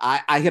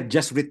 I have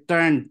just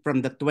returned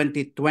from the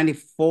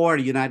 2024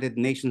 United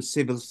Nations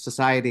Civil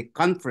Society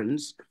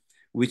Conference,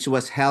 which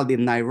was held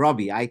in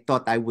Nairobi. I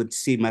thought I would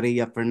see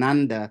Maria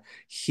Fernanda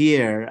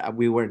here.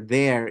 We were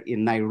there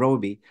in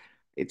Nairobi.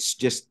 It's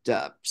just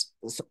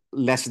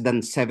less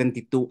than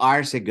 72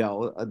 hours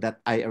ago that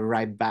I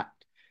arrived back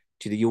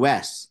to the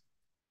US.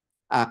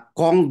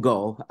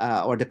 Congo,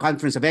 or the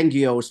Conference of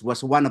NGOs,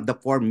 was one of the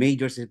 4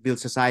 major civil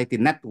society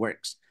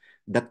networks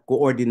that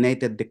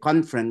coordinated the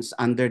conference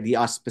under the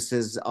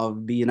auspices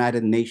of the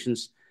United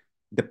Nations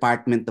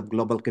Department of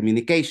Global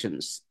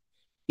Communications.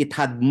 It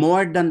had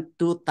more than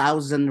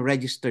 2,000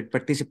 registered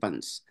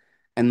participants,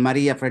 and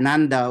Maria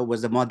Fernanda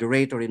was a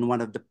moderator in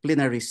one of the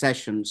plenary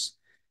sessions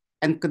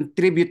and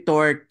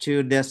contributor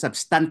to the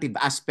substantive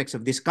aspects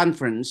of this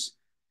conference,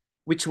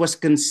 which was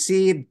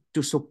conceived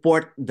to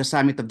support the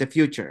Summit of the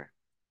Future.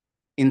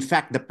 In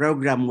fact, the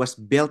program was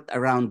built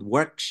around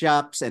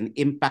workshops and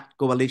impact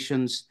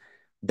coalitions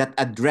that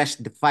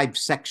addressed the 5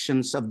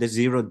 sections of the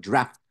Zero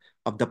Draft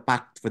of the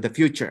Pact for the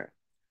Future.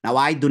 Now,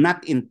 I do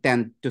not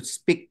intend to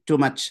speak too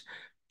much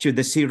to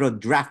the Zero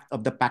Draft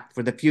of the Pact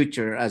for the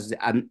Future, as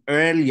an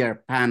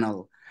earlier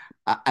panel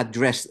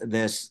addressed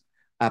this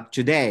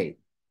today.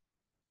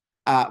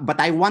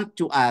 But I want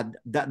to add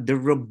that the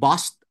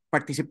robust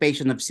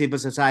participation of civil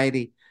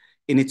society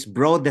in its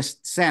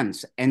broadest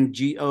sense,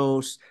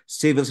 NGOs,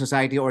 civil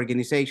society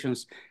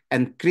organizations,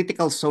 and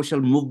critical social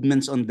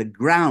movements on the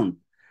ground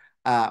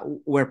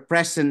were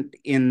present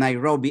in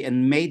Nairobi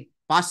and made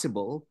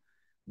possible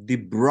the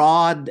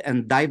broad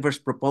and diverse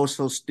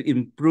proposals to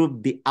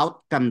improve the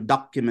outcome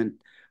document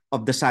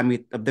of the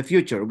Summit of the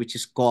Future, which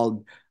is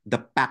called the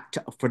Pact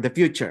for the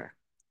Future.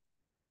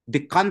 The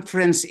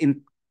conference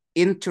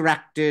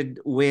interacted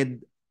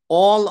with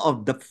all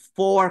of the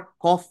 4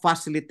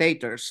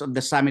 co-facilitators of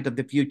the Summit of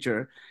the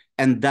Future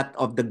and that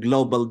of the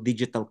Global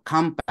Digital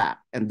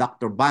Compact. And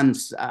Dr.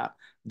 Bunn's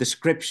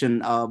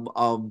description of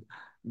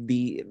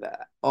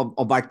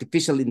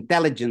artificial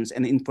intelligence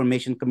and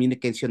information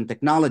communication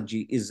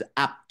technology is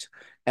apt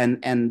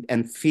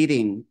and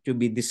fitting to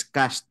be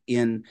discussed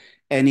in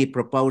any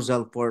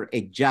proposal for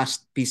a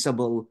just,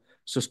 peaceable,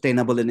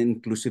 sustainable, and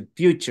inclusive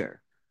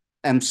future.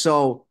 And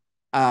so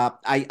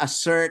I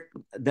assert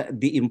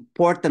the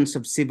importance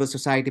of civil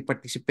society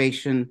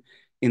participation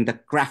in the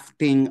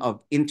crafting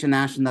of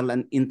international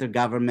and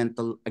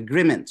intergovernmental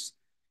agreements,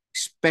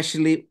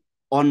 especially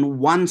on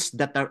ones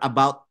that are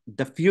about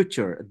the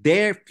future,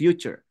 their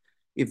future,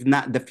 if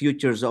not the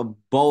futures of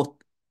both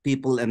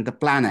people and the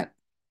planet.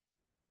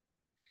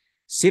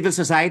 Civil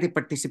society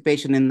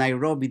participation in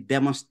Nairobi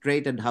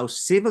demonstrated how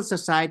civil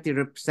society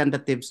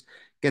representatives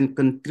can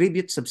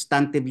contribute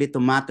substantively to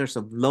matters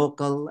of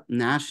local,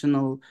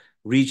 national,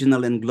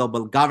 regional, and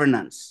global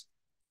governance.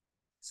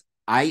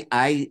 I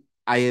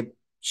am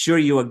sure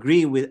you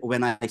agree with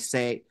when I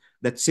say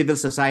that civil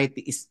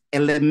society is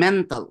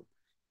elemental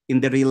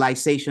in the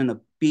realization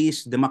of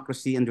peace,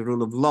 democracy, and the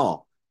rule of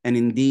law, and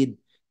indeed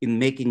in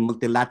making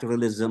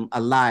multilateralism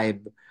alive,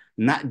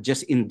 not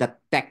just in the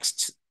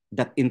texts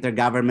that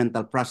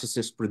intergovernmental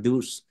processes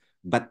produce,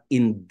 but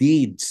in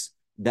deeds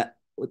that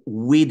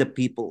we the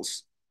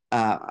peoples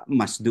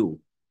must do.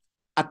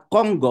 At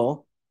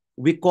Congo,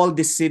 we call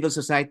this civil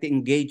society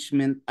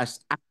engagement as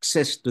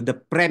access to the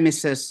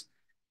premises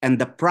and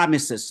the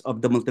promises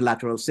of the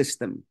multilateral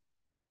system.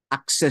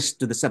 Access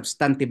to the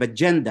substantive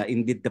agenda,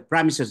 indeed the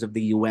promises of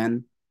the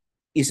UN,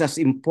 is as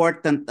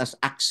important as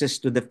access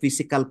to the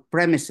physical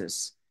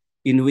premises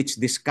in which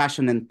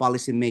discussion and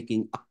policy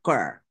making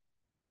occur.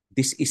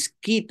 This is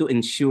key to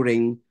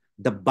ensuring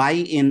the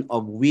buy-in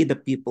of we the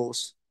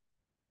peoples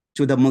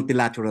to the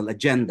multilateral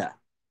agenda.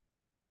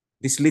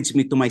 This leads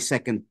me to my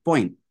second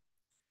point,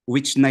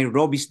 which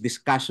Nairobi's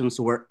discussions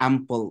were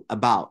ample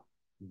about,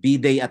 be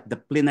they at the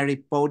plenary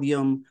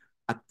podium,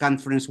 at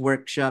conference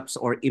workshops,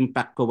 or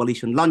impact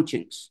coalition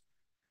launchings,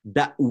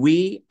 that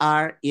we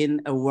are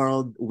in a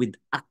world with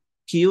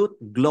acute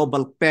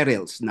global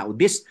perils. Now,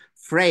 this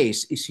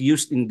phrase is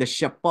used in the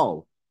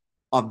chapeau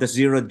of the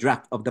Zero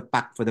Draft of the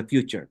Pact for the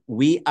Future.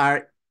 We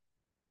are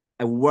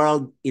a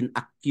world in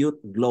acute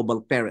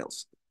global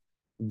perils.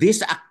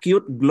 These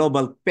acute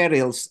global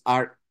perils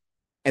are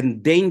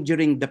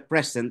endangering the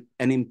present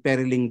and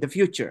imperiling the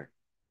future.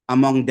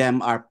 Among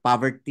them are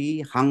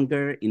poverty,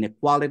 hunger,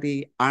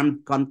 inequality,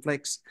 armed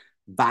conflicts,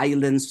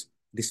 violence,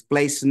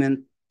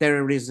 displacement,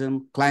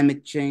 terrorism,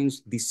 climate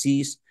change,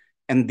 disease,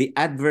 and the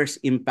adverse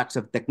impacts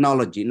of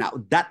technology. Now,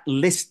 that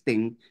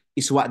listing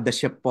is what the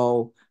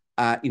chapeau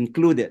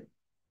included.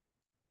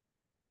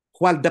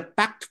 While the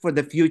Pact for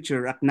the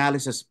Future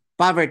acknowledges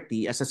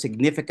poverty as a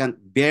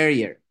significant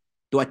barrier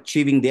to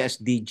achieving the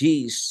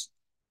SDGs,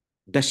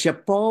 the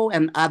Chapeau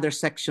and other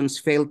sections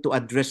fail to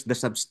address the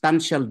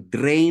substantial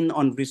drain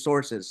on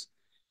resources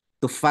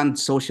to fund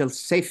social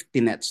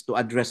safety nets to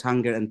address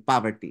hunger and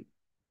poverty.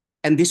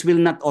 And this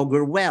will not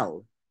augur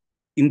well.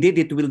 Indeed,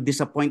 it will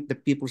disappoint the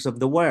peoples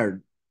of the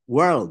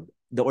world,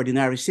 the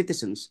ordinary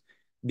citizens,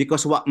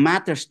 because what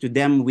matters to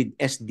them with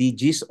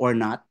SDGs or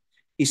not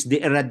is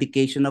the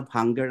eradication of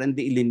hunger and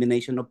the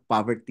elimination of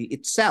poverty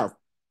itself.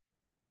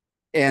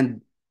 And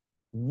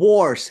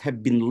wars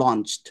have been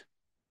launched.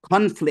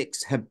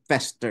 Conflicts have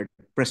festered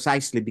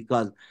precisely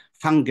because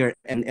hunger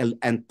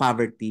and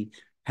poverty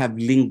have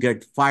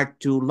lingered far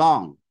too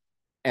long.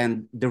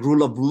 And the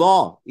rule of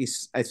law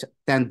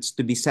tends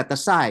to be set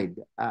aside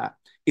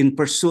in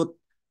pursuit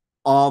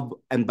of,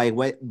 and by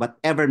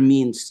whatever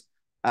means,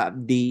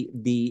 the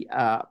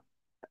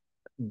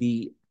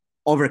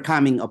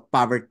overcoming of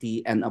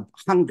poverty and of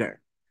hunger.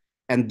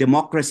 And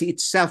democracy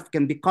itself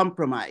can be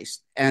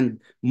compromised and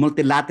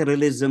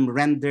multilateralism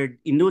rendered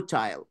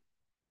inutile,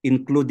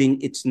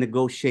 including its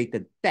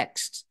negotiated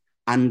texts,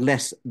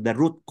 unless the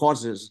root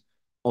causes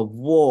of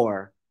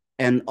war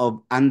and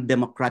of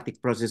undemocratic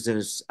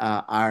processes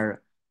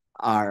are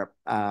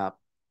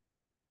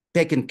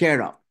taken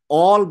care of,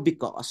 all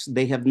because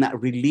they have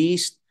not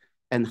released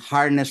and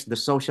harnessed the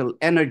social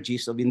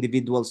energies of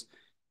individuals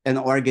and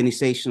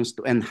organizations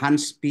to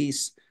enhance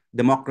peace,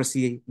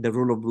 democracy, the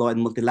rule of law,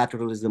 and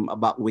multilateralism,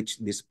 about which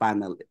this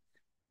panel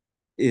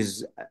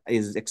is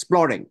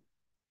exploring.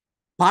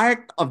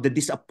 Part of the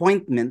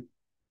disappointment,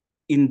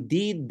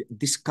 indeed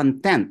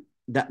discontent,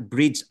 that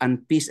breeds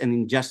unpeace and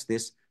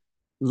injustice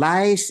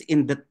lies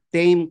in the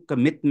tame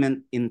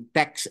commitment in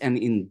text and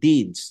in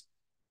deeds,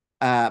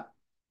 having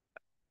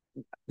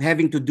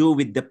to do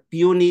with the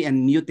puny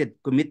and muted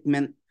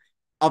commitment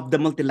of the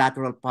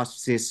multilateral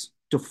process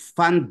to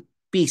fund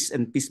peace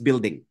and peace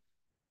building.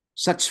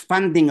 Such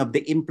funding of the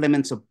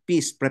implements of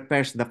peace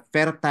prepares the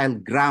fertile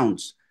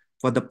grounds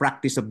for the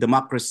practice of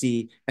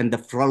democracy and the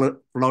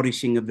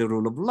flourishing of the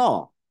rule of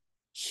law.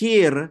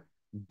 Here,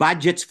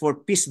 budgets for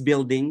peace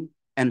building,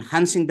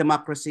 enhancing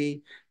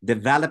democracy,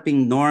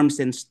 developing norms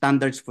and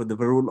standards for the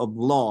rule of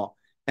law,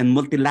 and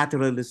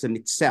multilateralism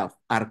itself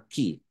are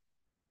key.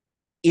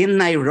 In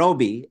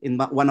Nairobi, in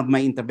one of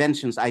my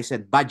interventions, I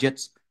said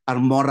budgets are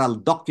moral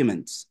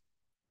documents.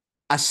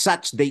 As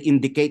such, they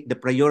indicate the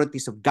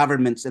priorities of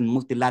governments and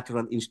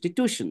multilateral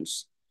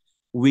institutions.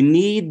 We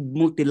need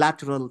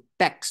multilateral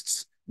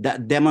texts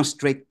that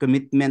demonstrate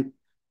commitment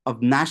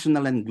of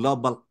national and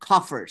global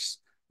coffers,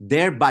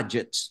 their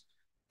budgets,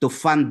 to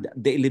fund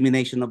the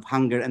elimination of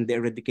hunger and the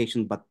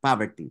eradication of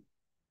poverty.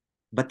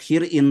 But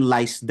herein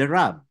lies the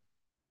rub.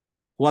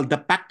 While the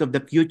Pact of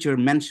the Future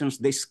mentions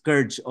the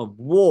scourge of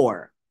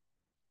war,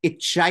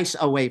 it shies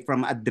away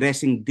from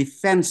addressing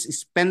defense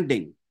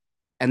spending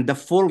and the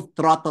full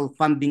throttle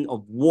funding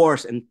of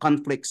wars and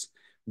conflicts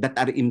that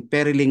are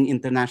imperiling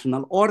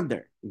international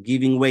order,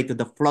 giving way to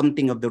the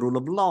flaunting of the rule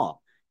of law,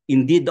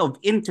 indeed of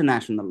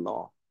international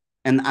law,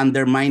 and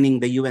undermining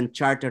the UN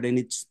Charter and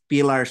its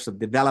pillars of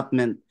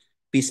development,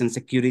 peace and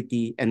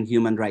security, and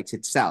human rights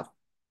itself.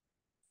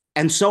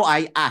 And so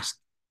I asked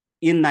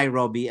in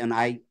Nairobi, and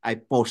I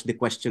posed the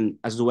question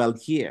as well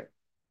here,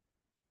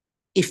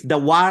 if the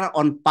war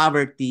on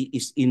poverty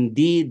is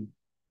indeed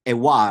a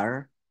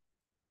war,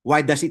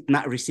 why does it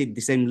not receive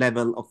the same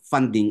level of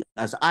funding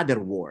as other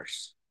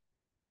wars?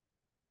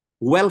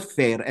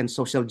 Welfare and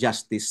social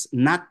justice,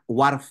 not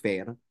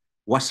warfare,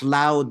 was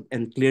loud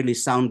and clearly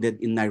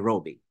sounded in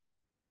Nairobi.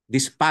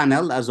 This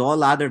panel, as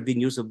all other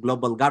venues of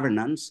global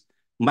governance,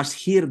 must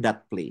hear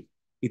that plea.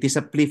 It is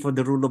a plea for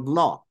the rule of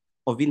law,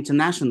 of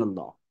international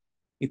law.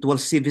 It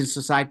was civil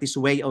society's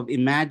way of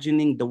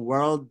imagining the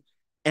world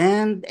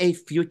and a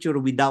future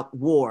without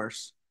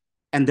wars,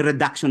 and the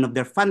reduction of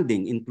their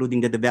funding,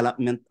 including the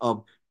development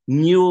of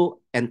new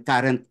and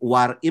current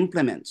war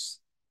implements.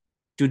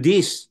 To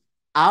this,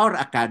 our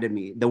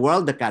academy, the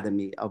World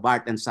Academy of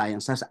Art and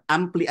Science, has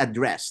amply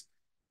addressed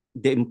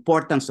the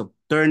importance of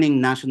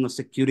turning national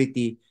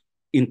security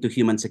into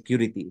human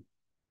security.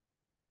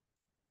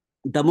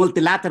 The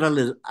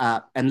multilateral,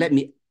 and let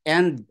me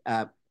end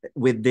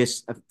with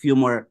this, a few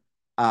more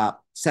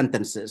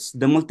sentences.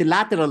 The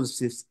multilateral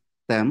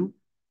system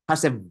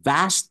has a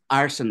vast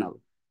arsenal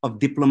of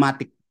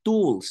diplomatic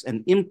tools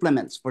and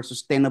implements for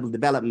sustainable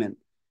development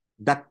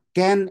that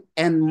can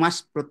and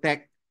must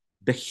protect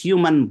the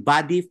human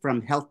body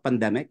from health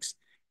pandemics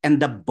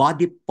and the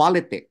body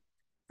politic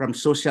from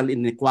social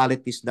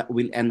inequalities that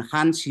will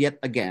enhance yet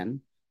again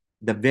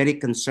the very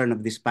concern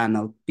of this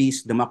panel: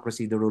 peace,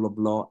 democracy, the rule of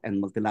law,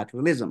 and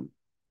multilateralism.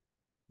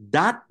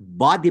 That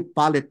body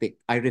politic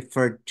I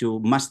referred to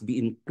must be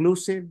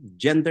inclusive,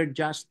 gender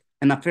just,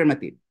 and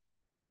affirmative.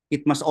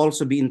 It must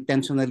also be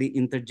intentionally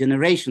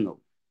intergenerational,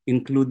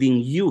 including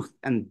youth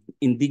and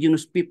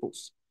indigenous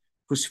peoples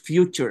whose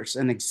futures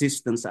and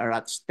existence are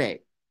at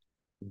stake.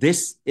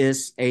 This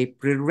is a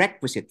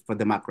prerequisite for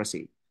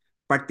democracy,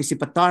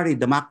 participatory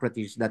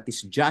democracies that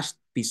is just,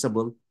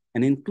 peaceable,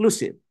 and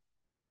inclusive.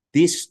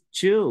 This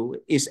too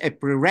is a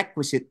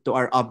prerequisite to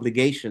our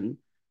obligation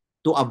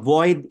to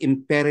avoid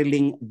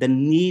imperiling the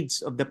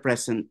needs of the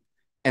present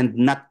and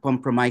not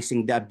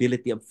compromising the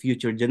ability of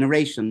future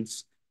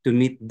generations to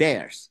meet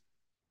theirs.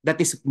 That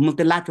is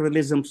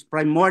multilateralism's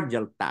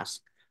primordial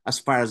task, as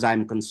far as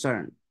I'm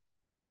concerned.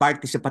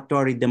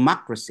 Participatory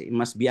democracy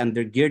must be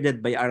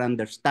undergirded by our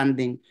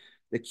understanding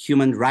that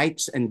human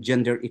rights and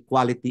gender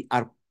equality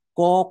are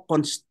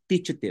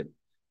co-constitutive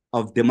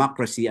of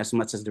democracy as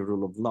much as the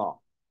rule of law.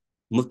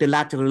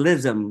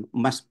 Multilateralism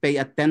must pay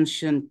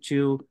attention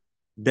to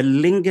the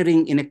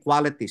lingering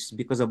inequalities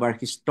because of our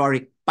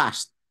historic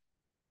past.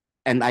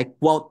 And I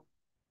quote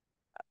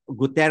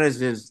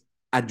Guterres's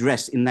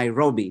address in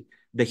Nairobi,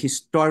 the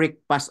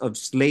historic past of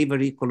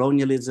slavery,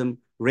 colonialism,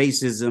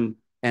 racism,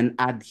 and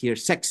add here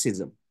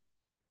sexism.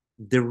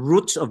 The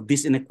roots of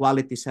these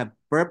inequalities have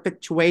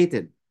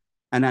perpetuated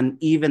an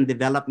uneven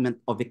development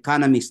of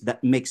economies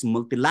that makes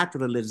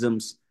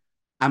multilateralism's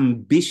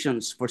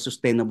ambitions for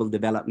sustainable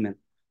development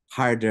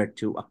harder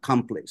to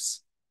accomplish.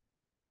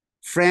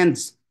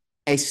 Friends,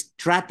 a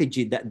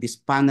strategy that this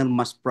panel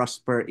must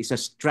prosper is a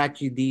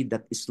strategy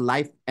that is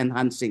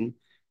life-enhancing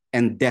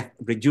and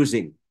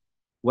death-reducing.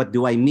 What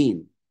do I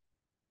mean?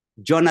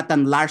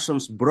 Jonathan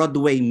Larson's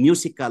Broadway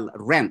musical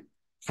Rent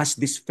has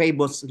this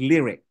famous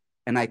lyric,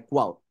 and I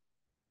quote,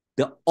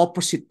 "The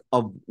opposite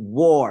of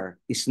war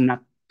is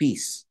not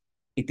peace,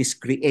 it is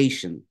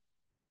creation.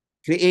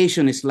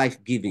 Creation is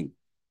life-giving.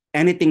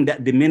 Anything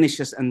that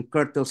diminishes and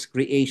curtails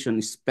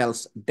creation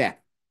spells death.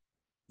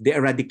 The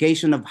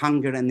eradication of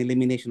hunger and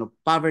elimination of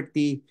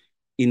poverty,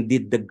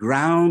 indeed the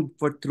ground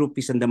for true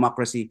peace and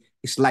democracy,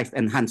 is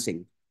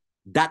life-enhancing.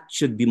 That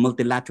should be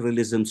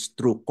multilateralism's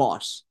true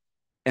cause.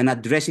 And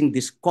addressing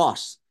this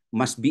cause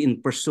must be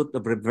in pursuit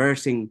of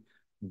reversing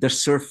the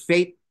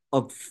surfeit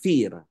of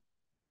fear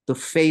to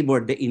favor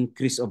the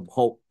increase of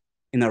hope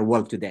in our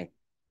world today."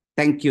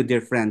 Thank you,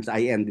 dear friends.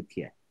 I end it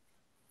here.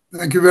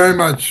 Thank you very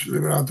much,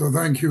 Liberato.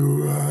 Thank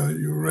you.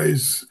 You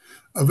raise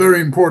a very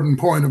important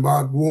point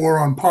about war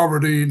on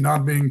poverty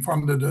not being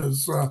funded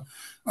as,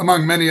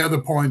 among many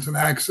other points, and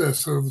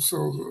access of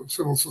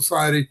civil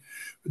society.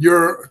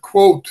 Your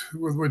quote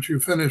with which you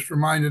finished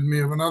reminded me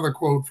of another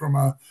quote from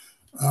a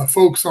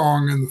folk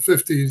song in the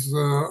 50s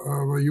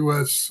of a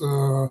U.S.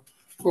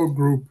 folk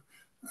group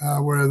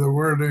where the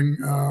wording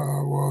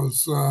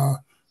was,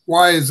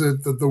 "Why is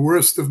it that the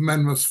worst of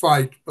men must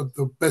fight, but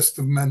the best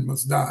of men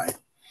must die?"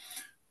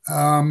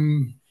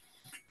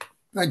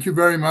 Thank you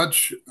very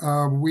much.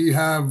 We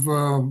have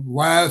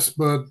last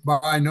but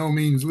by no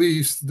means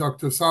least,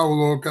 Dr.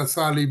 Saulo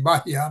Casali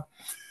Bahia,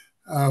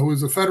 who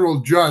is a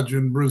federal judge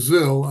in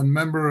Brazil and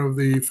member of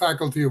the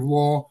Faculty of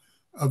Law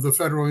of the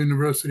Federal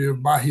University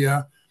of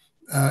Bahia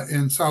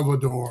in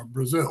Salvador,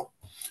 Brazil.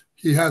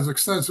 He has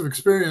extensive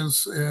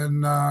experience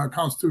in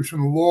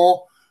constitutional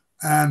law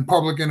and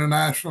public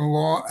international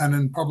law and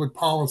in public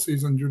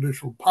policies and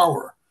judicial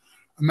power.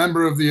 A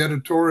member of the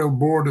editorial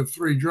board of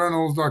 3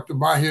 journals, Dr.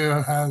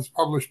 Bahia has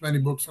published many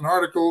books and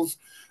articles,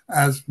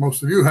 as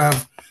most of you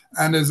have,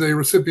 and is a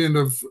recipient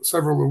of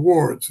several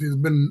awards. He's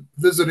been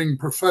visiting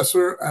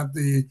professor at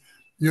the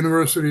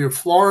University of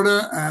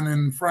Florida and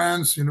in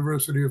France,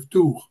 University of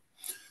Tours.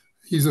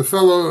 He's a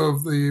fellow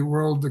of the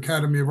World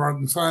Academy of Art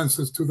and Science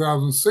since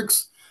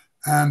 2006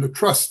 and a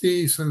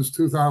trustee since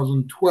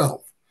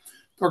 2012.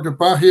 Dr.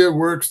 Bahia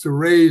works to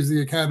raise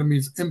the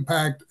Academy's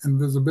impact and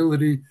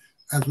visibility,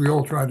 as we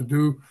all try to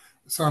do.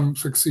 Some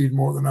succeed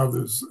more than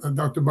others.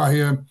 Dr.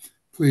 Bahia,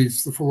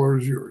 please, the floor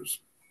is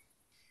yours.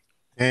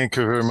 Thank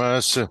you very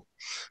much,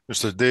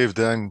 Mr. David.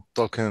 I'm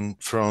talking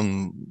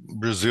from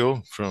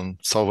Brazil, from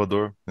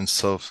Salvador in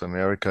South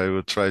America. I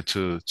will try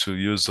to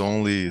use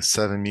only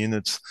 7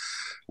 minutes.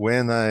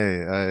 When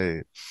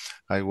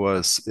I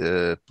was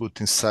put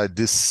inside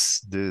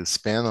this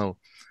panel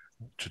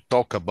to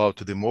talk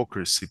about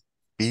democracy,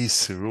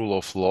 peace, rule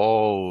of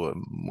law,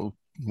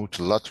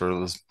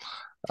 multilateralism,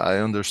 I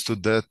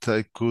understood that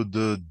I could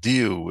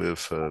deal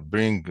with,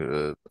 bring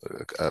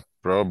a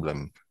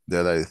problem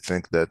that I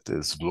think that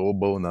is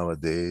global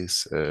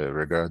nowadays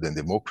regarding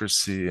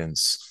democracy, and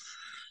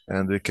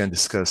we can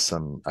discuss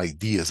some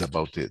ideas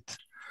about it.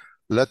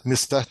 Let me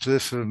start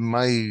with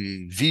my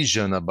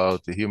vision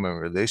about the human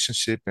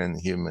relationship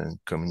and human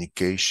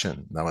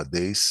communication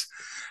nowadays.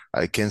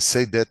 I can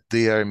say that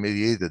they are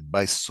mediated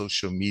by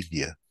social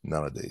media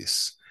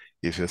nowadays.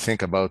 If you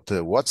think about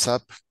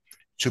WhatsApp,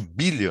 2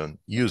 billion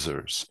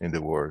users in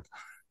the world.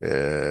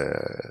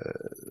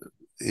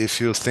 If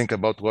you think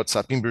about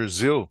WhatsApp in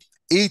Brazil,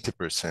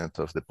 80%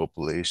 of the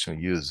population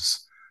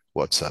uses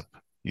WhatsApp.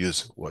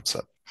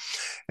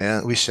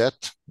 And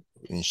WeChat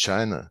in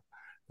China,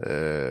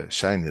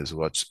 Chinese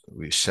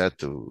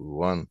WeChat,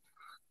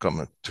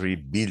 1.3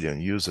 billion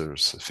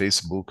users,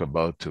 Facebook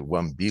about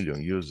 1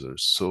 billion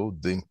users. So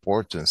the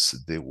importance,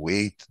 the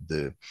weight,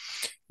 the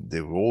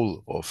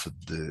role of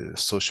the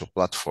social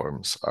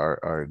platforms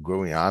are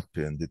growing up,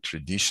 and the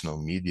traditional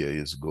media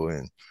is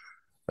going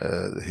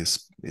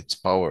its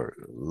power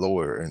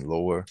lower and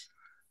lower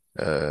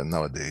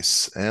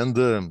nowadays. And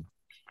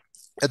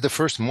at the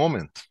first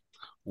moment,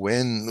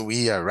 when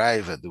we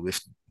arrived with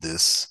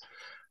this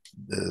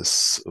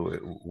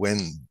when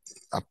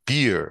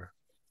appear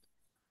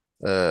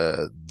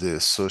the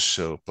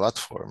social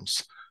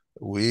platforms,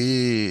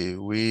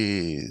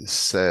 we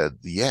said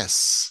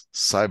yes,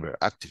 cyber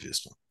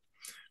activism.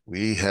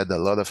 We had a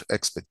lot of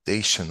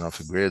expectation of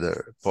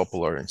greater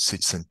popular and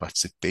citizen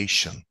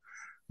participation,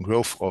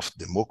 growth of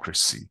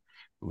democracy.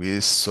 We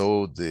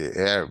saw the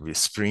Arab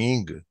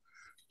Spring,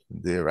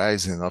 the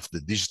rising of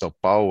the digital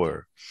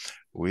power,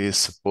 with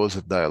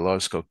supposed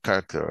dialogical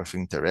character of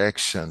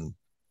interaction,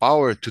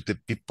 power to the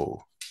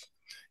people,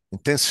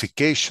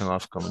 intensification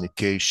of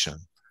communication.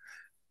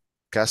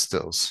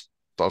 Castells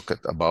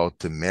talked about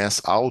the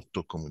mass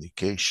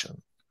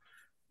auto-communication,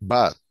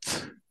 but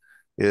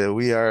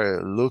we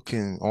are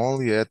looking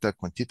only at a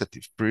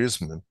quantitative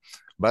prism,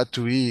 but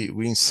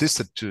we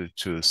insisted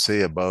to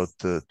say about,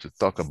 to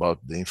talk about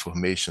the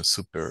information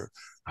super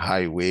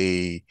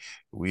highway.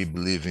 We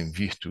believe in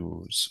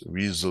virtuous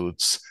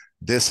results,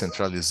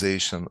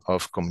 decentralization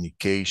of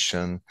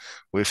communication,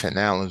 with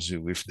analogy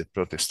with the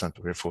Protestant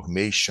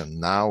Reformation.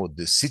 Now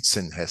the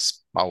citizen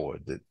has power,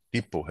 the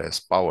people has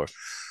power.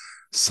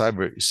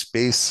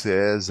 Cyberspace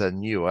as a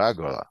new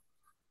agora,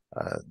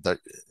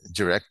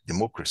 direct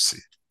democracy.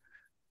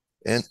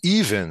 And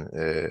even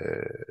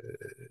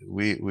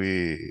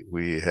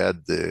we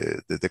had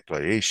the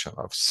declaration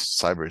of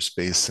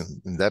cyberspace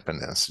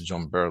independence,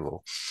 John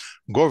Berlow.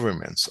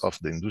 Governments of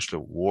the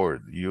industrial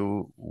world,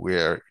 you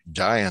were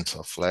giants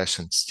of flesh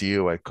and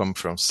steel. I come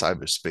from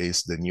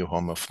cyberspace, the new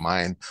home of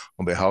mine.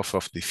 On behalf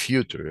of the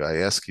future, I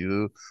ask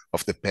you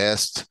of the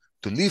past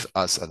to leave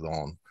us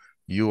alone.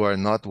 You are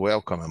not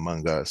welcome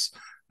among us.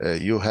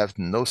 You have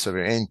no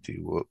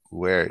sovereignty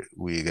where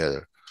we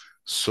gather.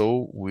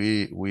 So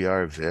we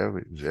are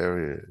very,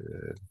 very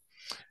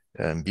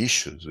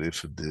ambitious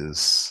with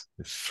this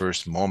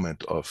first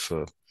moment of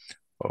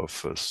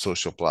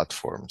social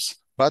platforms.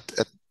 But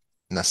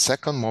in a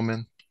second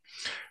moment,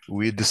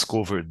 we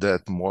discovered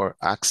that more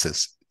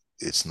access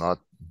is not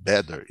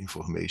better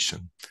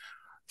information.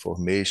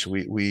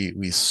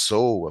 We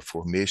saw a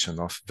formation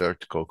of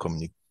vertical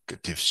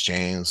communicative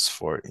chains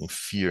for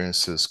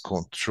inferences,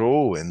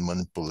 control, and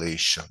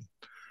manipulation.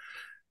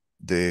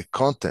 The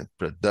content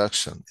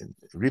production and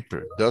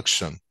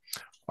reproduction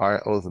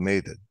are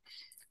automated.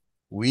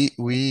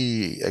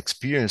 We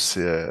experience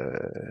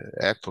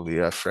actually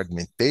a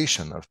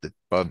fragmentation of the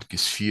public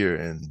sphere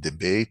and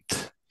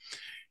debate.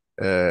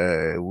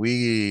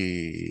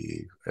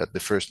 We, at the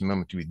first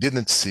moment, we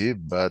didn't see,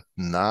 but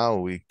now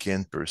we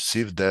can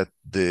perceive that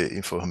the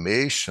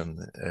information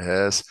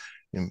has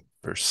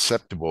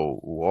imperceptible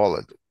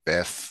wallet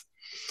path.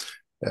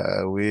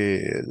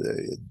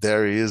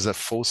 There is a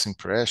false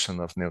impression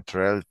of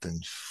neutrality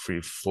and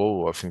free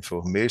flow of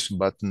information,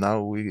 but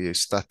now we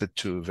started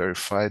to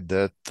verify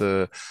that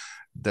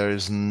there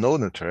is no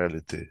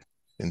neutrality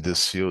in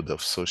this field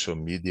of social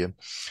media.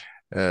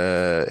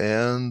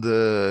 And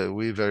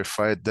we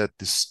verified that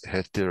this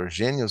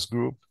heterogeneous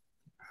group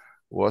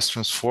was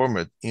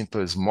transformed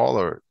into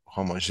smaller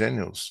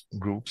homogeneous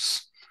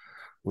groups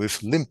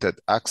with limited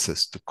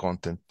access to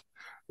content.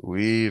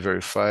 We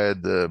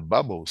verified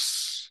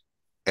bubbles,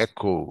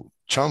 echo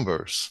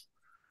chambers,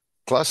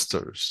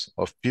 clusters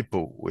of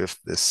people with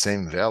the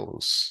same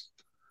values,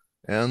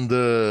 and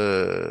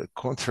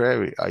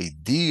contrary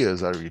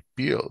ideas are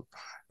repealed,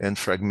 and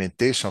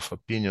fragmentation of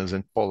opinions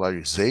and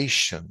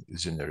polarization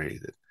is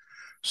generated.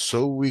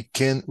 So we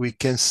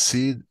can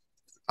see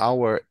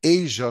our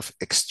age of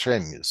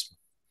extremism,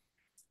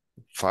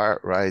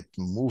 far-right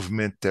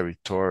movement,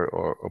 territory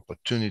or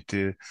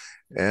opportunity,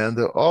 and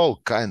all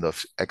kind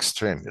of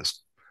extremism,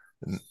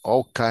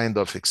 all kind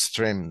of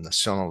extreme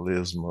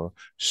nationalism,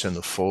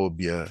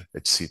 xenophobia,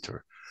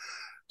 etc.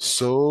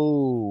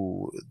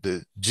 So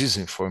the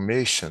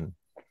disinformation,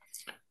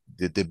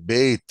 the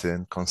debate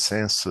and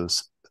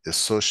consensus,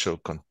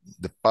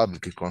 the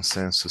public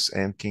consensus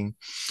emptying.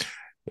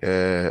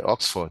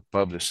 Oxford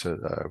published a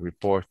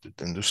report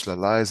that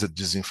industrialized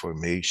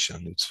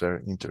disinformation. It's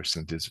very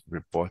interesting, this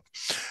report.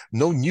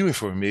 No new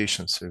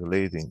information is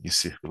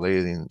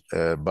circulating,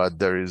 but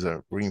there is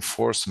a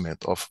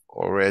reinforcement of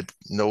already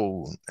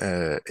known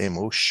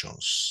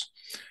emotions.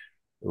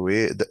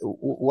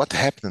 What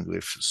happened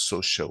with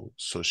social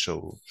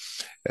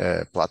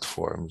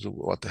platforms?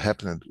 What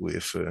happened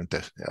with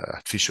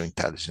artificial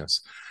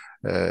intelligence?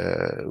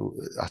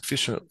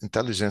 Artificial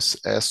intelligence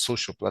as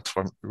social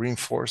platform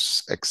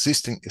reinforces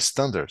existing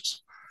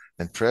standards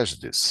and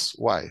prejudice.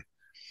 Why?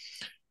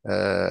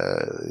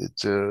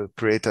 It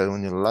creates a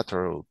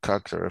unilateral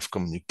character of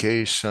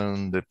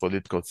communication. The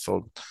political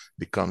thought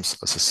becomes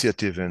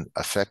associative and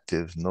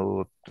affective.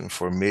 No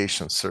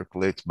information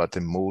circulates, but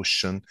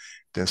emotion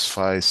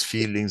intensifies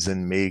feelings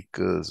and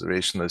makes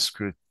rational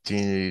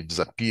scrutiny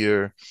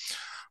disappear.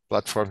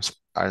 Platforms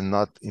are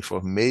not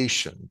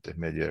information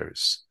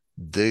intermediaries.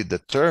 They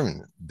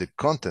determine the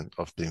content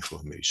of the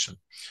information.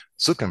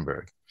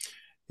 Zuckerberg,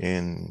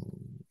 in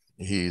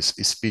his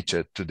speech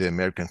to the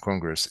American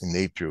Congress in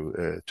April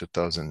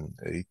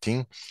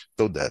 2018,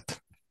 told that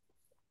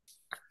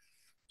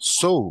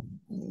So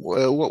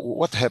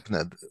what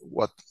happened?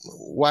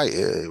 Why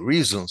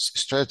reasons,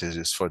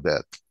 strategies for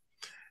that?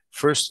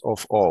 First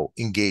of all,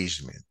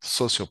 engagement.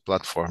 Social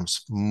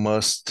platforms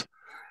must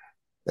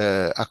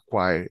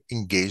acquire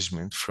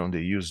engagement from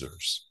the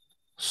users.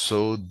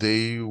 So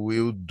they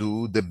will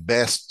do the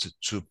best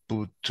to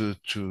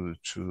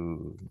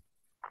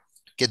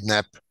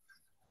kidnap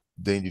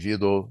the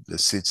individual, the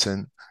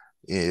citizen,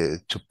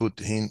 to put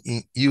him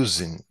in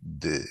using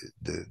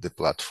the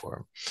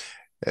platform.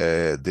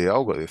 The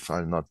algorithms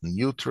are not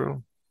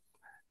neutral,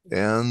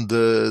 and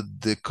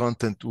the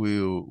content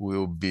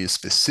will be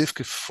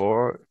specific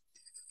for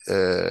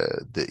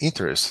the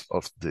interest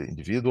of the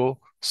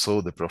individual. So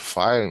the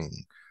profiling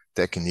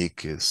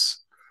technique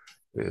is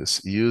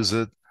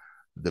used.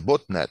 The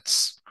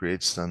botnets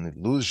creates an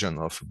illusion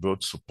of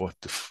broad support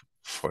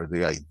for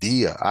the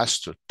idea,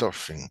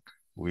 astroturfing.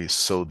 We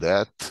saw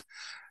that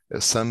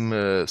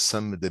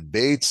some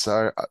debates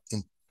are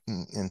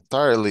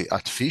entirely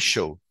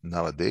artificial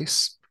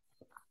nowadays.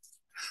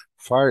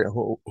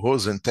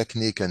 Fire-hosing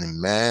technique, an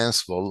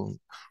immense volume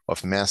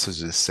of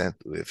messages sent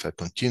with a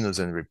continuous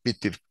and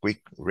repetitive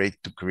quick rate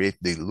to create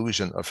the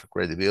illusion of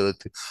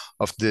credibility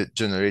of the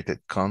generated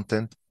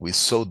content. We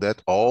saw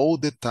that all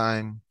the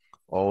time,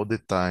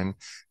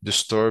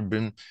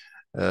 disturbing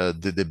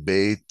the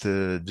debate,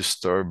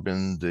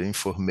 disturbing the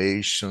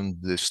information,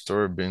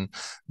 disturbing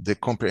the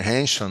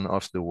comprehension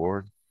of the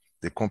world,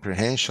 the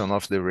comprehension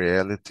of the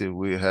reality.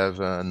 We have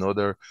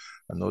another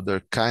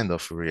kind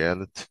of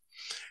reality.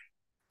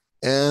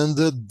 And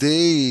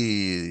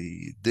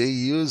they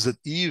use it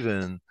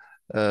even,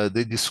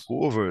 they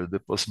discover the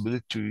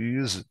possibility to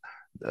use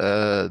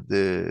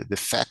the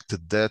fact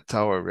that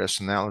our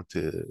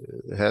rationality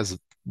has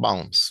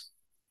bounds,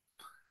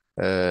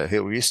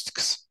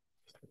 heuristics,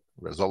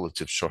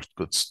 resolutive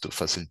shortcuts to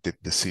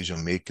facilitate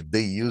decision making.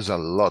 They use a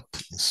lot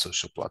in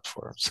social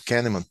platforms.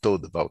 Kahneman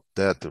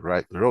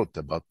wrote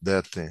about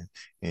that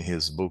in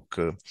his book,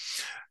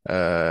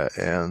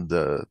 and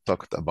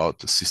talked about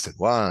the system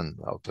 1,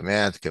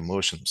 automatic,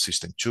 emotional,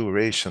 system 2,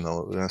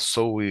 rational. And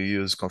so we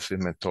use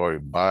confirmatory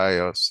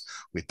bias.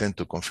 We tend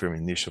to confirm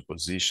initial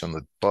position,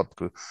 the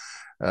topic,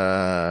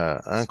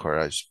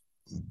 anchorage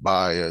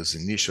bias,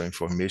 initial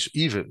information,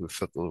 even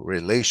with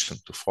relation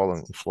to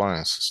following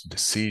influences,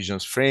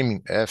 decisions,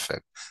 framing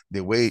effect,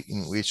 the way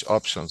in which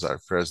options are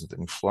present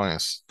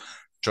influence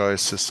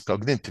choices,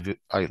 cognitive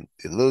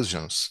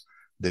illusions,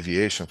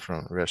 deviation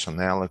from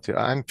rationality.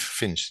 I'm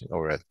finished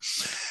already.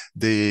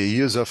 The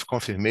use of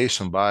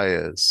confirmation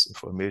bias,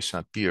 information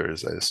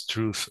appears as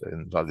truth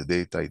and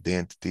validate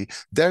identity.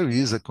 There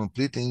is a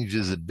complete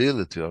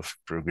invisibility of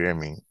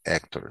programming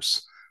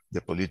actors,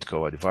 the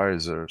political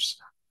advisors,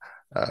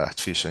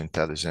 artificial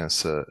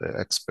intelligence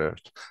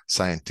expert,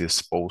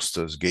 scientists,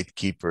 posters,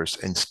 gatekeepers,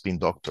 and spin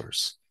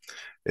doctors.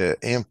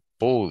 And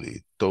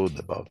Pauli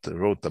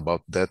wrote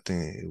about that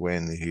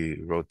when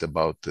he wrote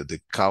about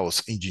the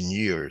chaos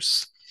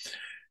engineers.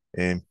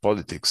 In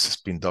politics,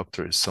 spin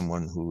doctor is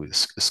someone who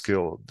is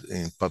skilled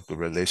in public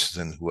relations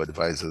and who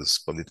advises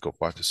political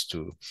parties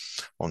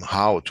on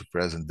how to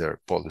present their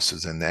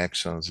policies and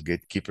actions.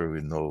 Gatekeeper,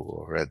 we know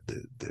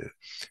already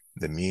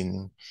the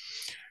meaning.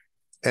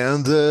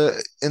 And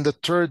in the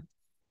third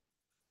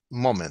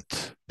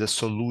moment, the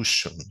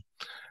solution,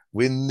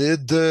 we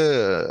need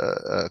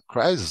a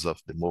crisis of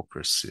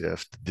democracy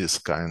after this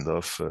kind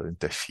of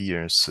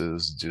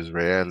interferences, this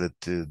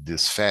reality,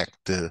 this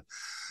fact.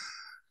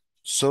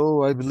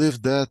 So I believe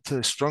that,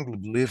 strongly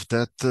believe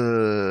that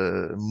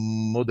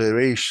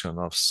moderation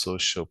of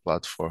social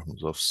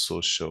platforms, of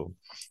social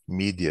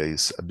media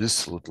is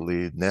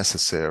absolutely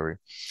necessary.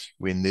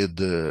 We need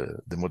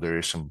the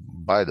moderation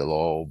by the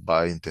law,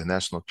 by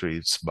international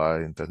treaties,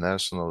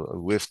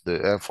 with the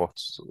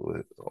efforts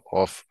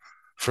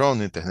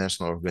from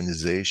international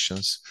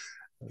organizations,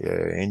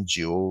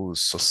 NGOs,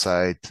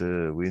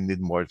 society. We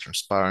need more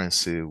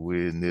transparency.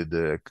 We need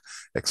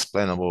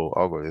explainable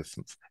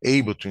algorithms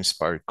able to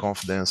inspire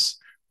confidence,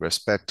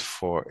 respect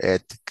for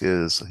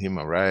ethics,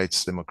 human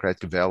rights,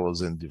 democratic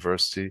values, and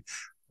diversity,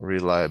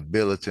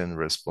 reliability and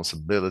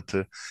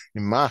responsibility.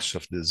 In March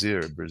of this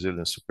year,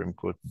 Brazilian Supreme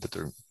Court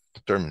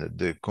determined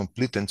the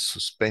complete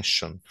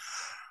suspension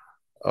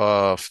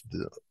of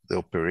the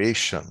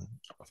operation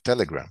of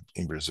Telegram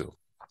in Brazil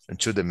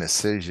until the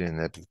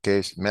messaging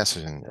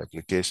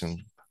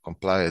application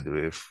complied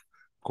with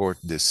court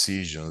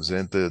decisions.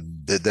 And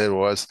there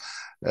was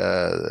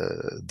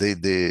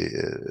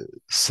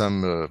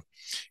some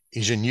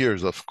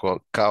engineers of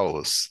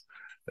chaos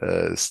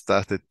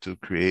started to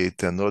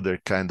create another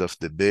kind of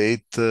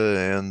debate,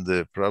 and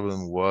the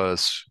problem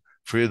was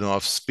freedom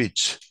of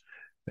speech,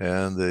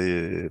 and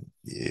the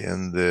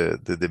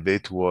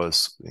debate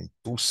was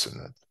impulsed,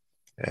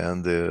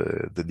 and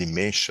the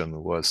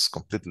dimension was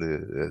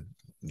completely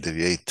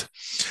deviate.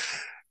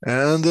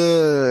 And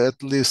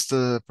at least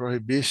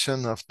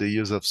prohibition of the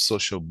use of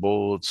social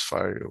boats,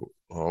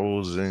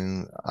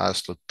 fire-hosing,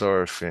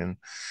 astroturfing.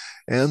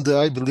 And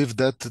I believe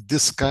that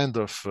this kind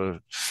of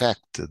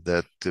fact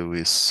that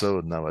we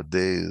saw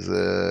nowadays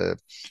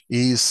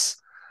is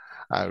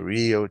a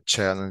real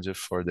challenge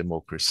for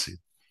democracy.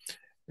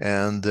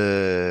 And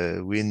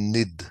we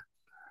need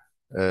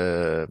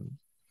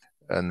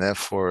an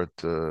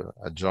effort,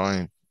 a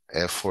joint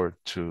effort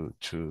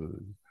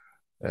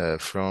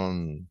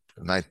from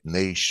United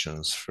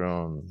Nations,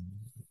 from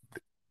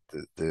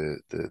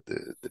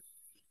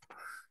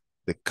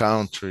the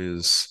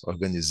countries,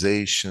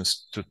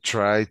 organizations, to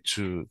try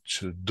to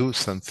do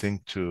something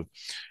to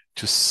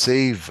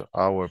save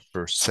our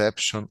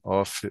perception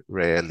of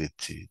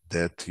reality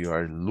that you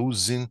are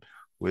losing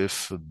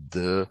with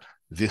the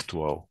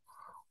virtual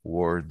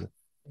world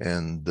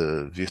and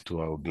the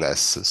virtual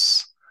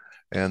glasses.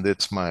 And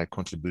it's my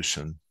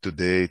contribution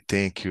today.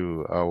 Thank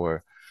you,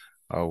 our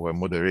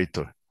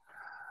moderator.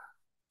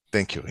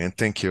 Thank you, and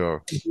thank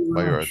you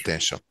for your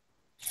attention.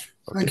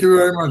 Okay. Thank you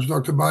very much,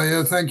 Dr.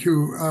 Bahia. Thank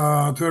you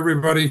to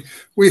everybody.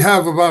 We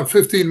have about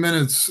 15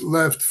 minutes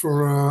left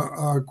for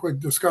a quick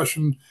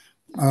discussion,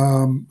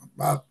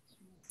 about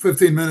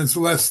 15 minutes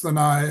less than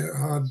I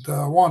had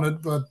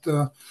wanted, but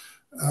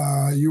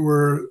you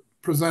were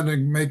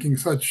making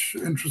such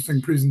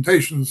interesting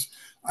presentations,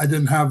 I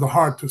didn't have the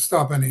heart to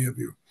stop any of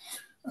you.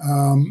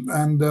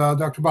 And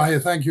Dr. Bahia,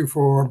 thank you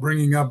for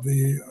bringing up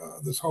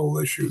this whole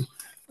issue,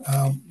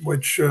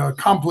 which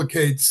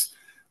complicates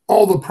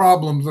all the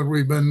problems that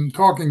we've been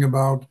talking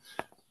about.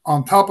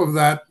 On top of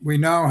that, we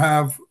now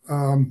have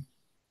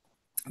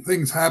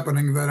things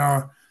happening that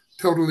are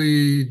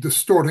totally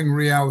distorting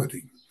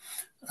reality.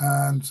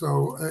 And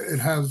so it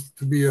has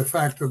to be a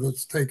factor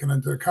that's taken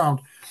into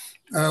account.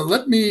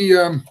 Let me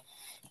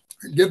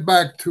get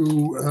back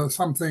to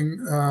something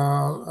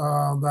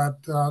that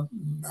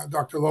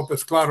Dr.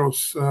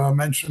 LOPEZ-CLAROS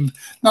mentioned.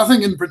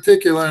 Nothing in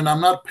particular, and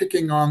I'm not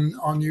picking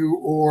on you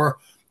or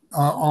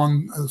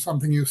on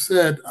something you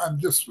said. I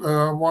just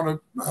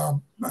want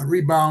to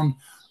rebound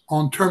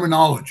on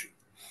terminology.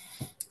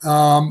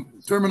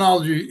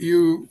 Terminology,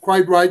 you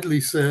quite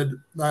rightly said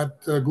that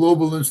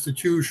global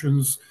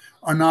institutions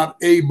are not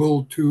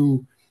able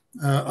to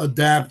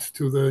adapt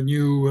to the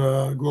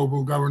new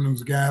global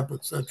governance gap,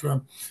 etc.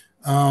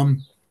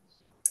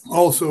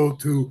 Also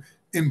to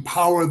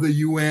empower the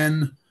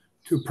UN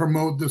to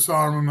promote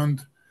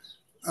disarmament.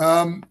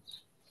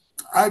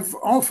 I've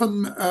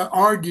often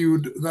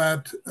argued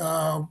that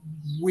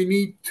we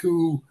need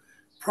to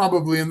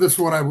probably, and this is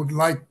what I would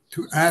like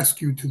to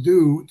ask you to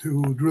do,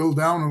 to drill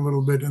down a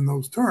little bit in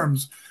those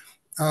terms,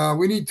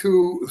 we need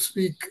to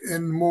speak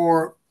in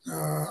more,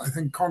 I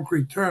think,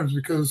 concrete terms,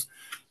 because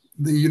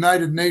the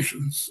United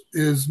Nations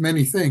is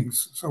many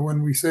things. So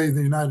when we say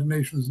the United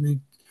Nations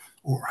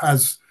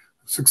has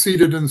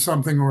succeeded in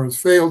something or has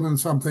failed in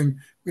something,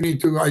 we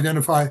need to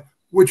identify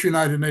which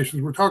United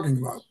Nations we're talking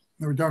about.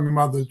 Are we talking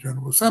about the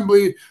General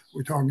Assembly?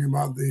 We're talking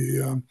about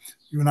the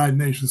United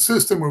Nations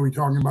system? Are we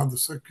talking about the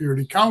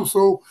Security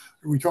Council?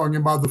 Are we talking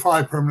about the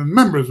 5 permanent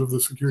members of the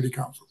Security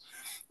Council?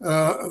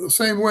 The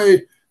same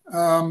way,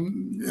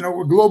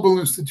 with global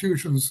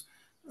institutions,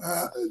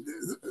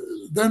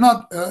 they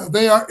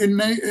are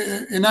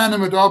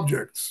inanimate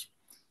objects.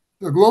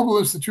 The global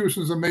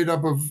institutions are made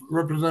up of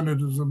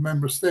representatives of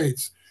member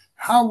states.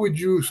 How would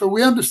you, so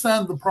we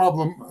understand the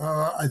problem,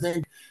 I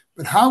think,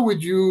 but how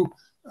would you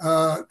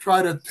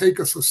try to take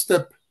us a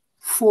step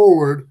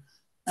forward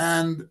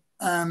and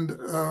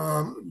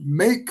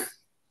make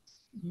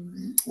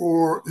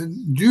or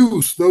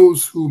induce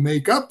those who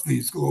make up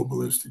these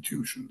global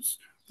institutions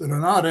that are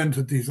not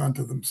entities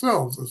unto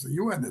themselves, as the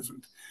UN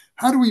isn't?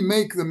 How do we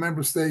make the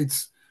member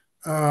states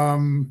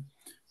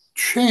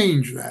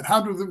change that?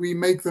 How do we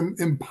make them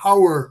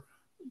empower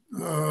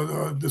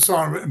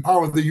disarmament,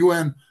 empower the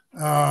UN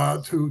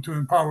to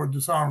empower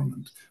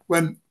disarmament?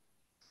 When,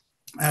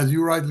 as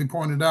you rightly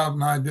pointed out,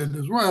 and I did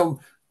as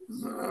well,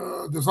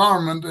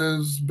 disarmament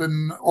has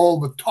been all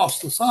but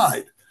tossed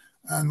aside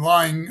and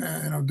lying,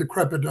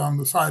 decrepit on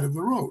the side of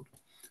the road.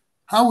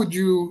 How would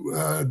you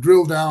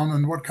drill down,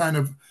 and what kind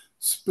of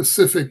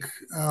specific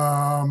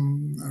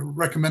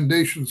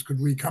recommendations could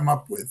we come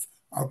up with,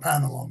 our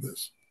panel, on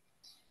this?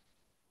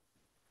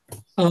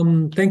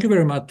 Thank you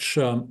very much,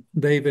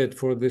 David,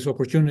 for this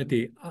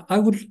opportunity. I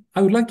would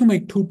like to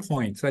make 2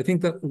 points. I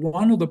think that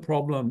one of the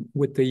problems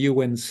with the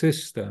UN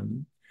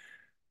system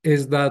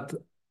is that,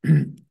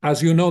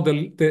 as you know,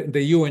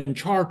 the UN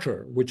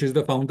Charter, which is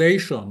the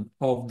foundation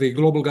of the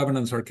global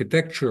governance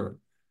architecture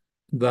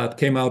that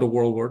came out of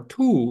World War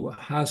II,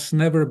 has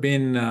never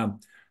been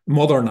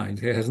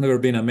modernized. It has never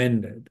been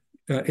amended.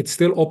 It's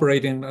still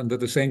operating under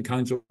the same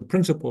kinds of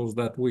principles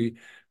that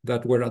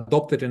were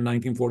adopted in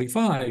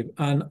 1945,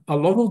 and a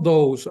lot of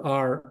those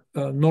are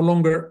no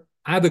longer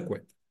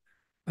adequate.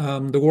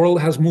 The world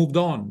has moved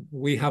on.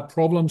 We have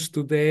problems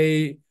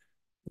today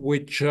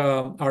which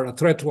are a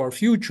threat to our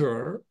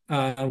future,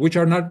 which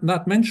are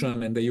not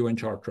mentioned in the UN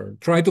Charter.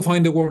 Try to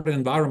find the word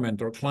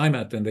environment or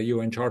climate in the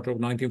UN Charter of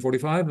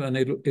 1945, and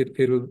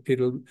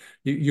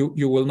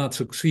you will not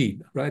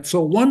succeed, right?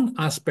 So one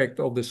aspect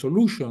of the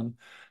solution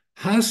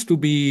has to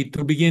be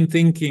to begin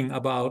thinking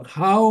about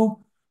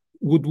how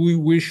would we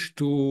wish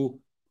to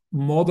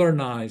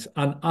modernize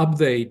and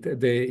update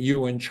the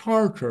UN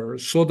Charter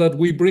so that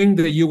we bring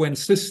the UN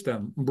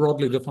system,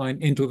 broadly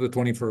defined, into the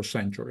 21st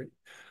century?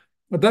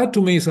 But that,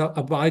 to me, is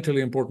a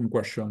vitally important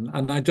question.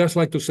 And I'd just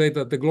like to say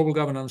that the Global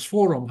Governance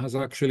Forum has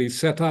actually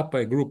set up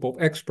a group of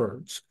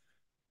experts,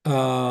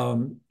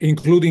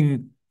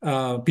 including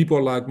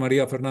people like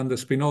María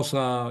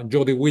Fernández-Espinosa,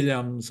 Jody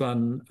Williams,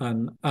 and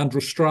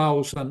Andrew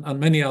Strauss, and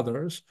many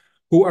others,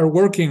 who are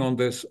working on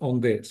this.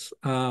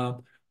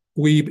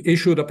 We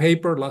issued a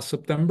paper last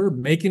September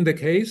making the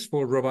case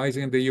for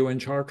revising the UN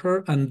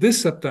Charter. And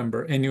this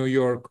September in New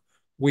York,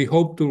 we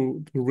hope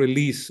to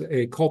release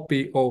a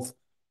copy of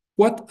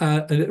what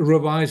a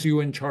revised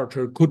UN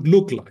Charter could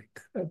look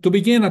like, to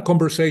begin a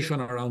conversation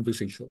around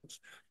these issues.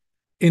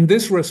 In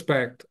this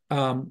respect,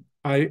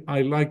 I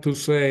like to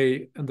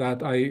say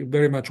that I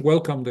very much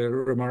welcome the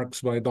remarks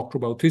by Dr.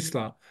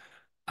 Bautista.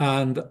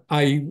 And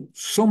I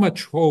so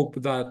much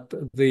hope that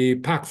the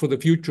Pact for the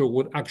Future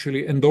would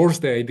actually endorse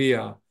the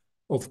idea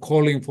of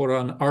calling for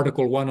an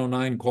Article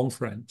 109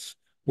 conference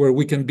where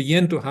we can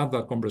begin to have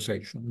that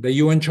conversation. The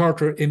UN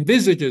Charter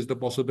envisages the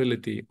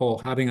possibility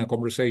of having a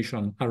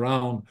conversation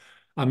around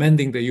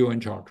amending the UN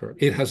Charter.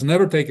 It has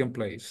never taken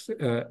place.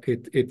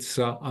 It's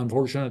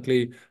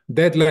unfortunately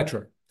dead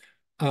letter.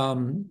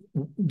 In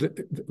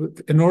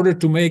order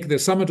to make the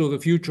Summit of the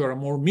Future a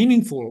more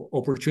meaningful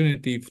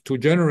opportunity to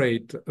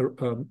generate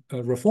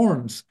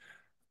reforms,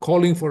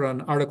 calling for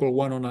an Article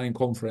 109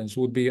 conference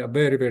would be a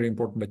very, very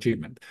important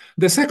achievement.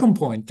 The second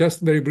point,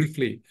 just very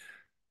briefly,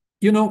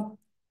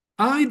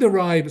 I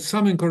derive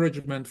some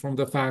encouragement from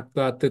the fact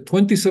that the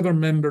 27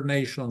 member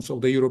nations of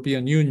the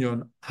European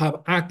Union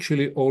have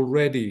actually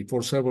already,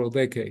 for several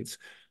decades,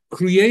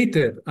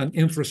 created an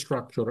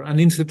infrastructure, an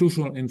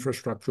institutional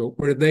infrastructure,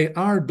 where they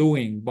are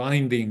doing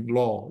binding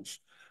laws,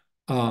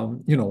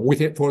 with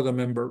it for the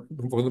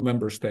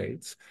member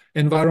states.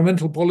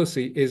 Environmental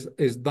policy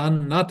is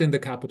done not in the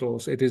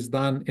capitals; it is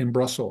done in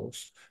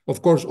Brussels.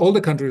 Of course, all the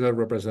countries are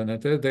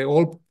represented; they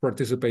all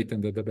participate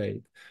in the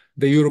debate.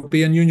 The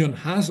European Union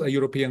has a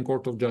European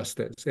Court of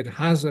Justice. It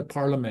has a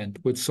parliament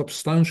with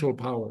substantial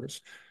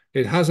powers.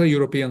 It has a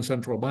European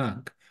Central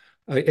Bank.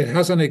 It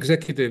has an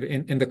executive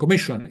in the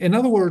Commission. In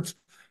other words,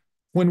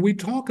 when we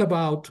talk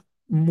about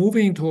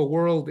moving to a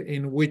world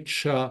in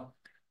which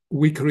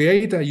we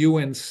create a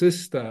UN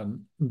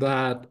system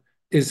that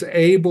is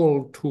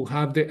able to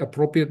have the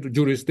appropriate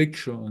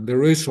jurisdiction, the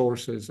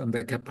resources, and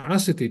the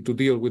capacity to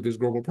deal with these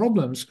global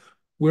problems,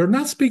 we're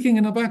not speaking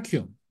in a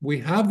vacuum. We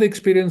have the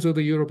experience of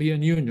the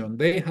European Union.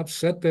 They have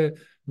set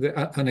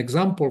an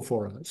example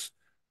for us.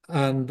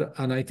 And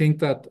I think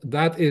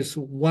that is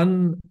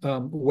one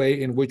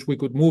way in which we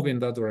could move in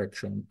that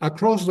direction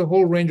across the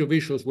whole range of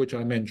issues which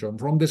I mentioned,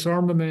 from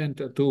disarmament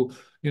to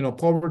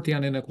poverty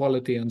and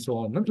inequality and so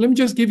on. Let me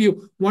just give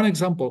you one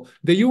example.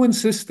 The UN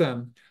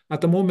system at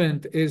the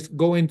moment is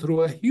going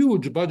through a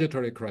huge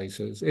budgetary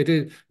crisis. It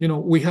is,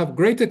 we have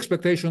great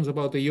expectations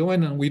about the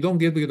UN, and we don't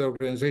give the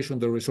organization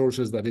the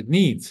resources that it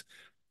needs.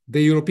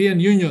 The European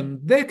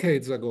Union,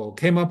 decades ago,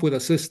 came up with a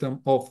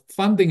system of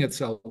funding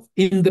itself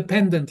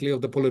independently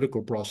of the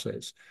political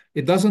process.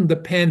 It doesn't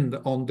depend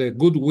on the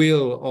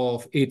goodwill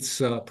of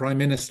its prime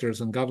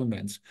ministers and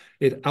governments.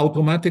 It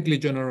automatically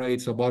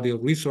generates a body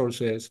of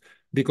resources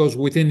because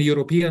within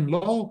European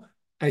law,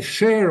 a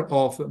share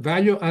of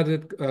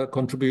value-added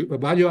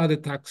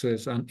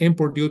taxes and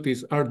import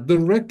duties are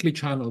directly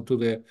channeled to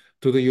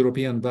the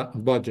European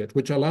budget,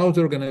 which allows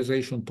the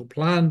organization to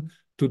plan,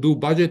 to do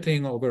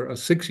budgeting over a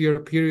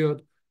 6-year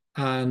period,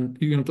 and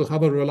to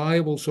have a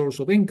reliable source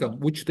of income,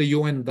 which the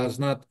UN does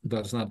not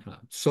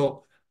have.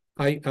 So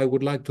I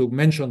would like to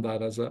mention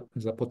that as a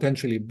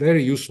potentially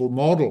very useful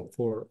model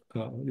for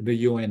the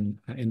UN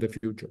in the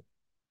future.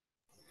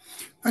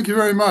 Thank you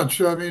very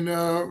much. I mean,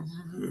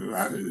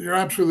 you're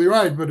absolutely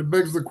right, but it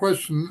begs the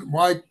question,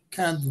 why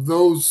can't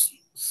those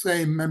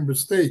same member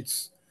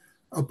states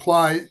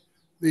apply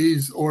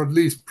these, or at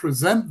least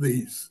present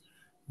these?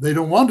 They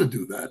don't want to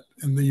do that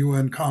in the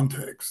UN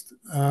context.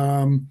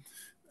 Having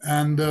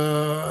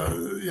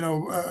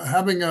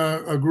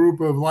a group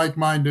of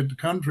like-minded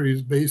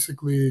countries,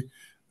 basically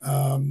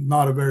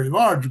not a very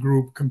large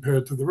group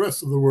compared to the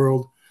rest of the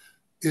world,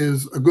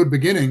 is a good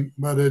beginning,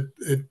 but it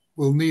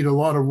will need a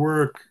lot of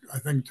work, I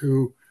think,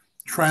 to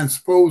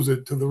transpose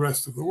it to the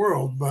rest of the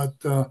world. But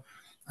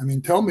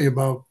tell me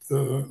about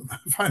the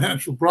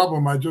financial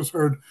problem. I just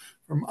heard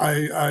from,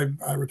 I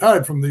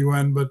retired from the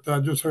UN, but I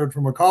just heard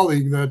from a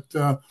colleague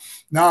that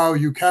now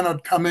you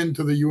cannot come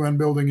into the UN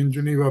building in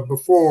Geneva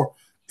before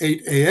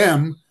 8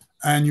 a.m.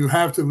 and you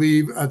have to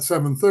leave at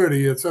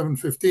 7:30. At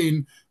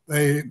 7:15,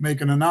 they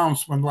make an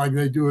announcement like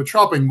they do at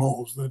shopping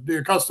malls that,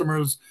 dear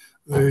customers,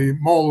 the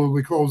mall will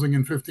be closing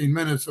in 15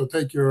 minutes, so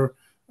take your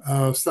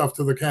stuff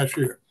to the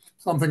cashier,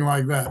 something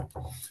like that.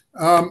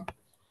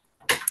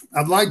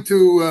 I'd like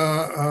to,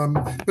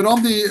 but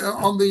on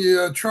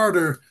the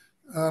charter,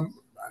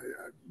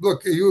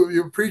 look,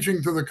 you're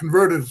preaching to the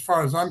converted as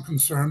far as I'm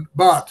concerned,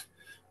 but,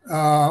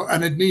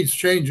 and it needs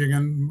changing,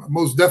 and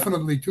most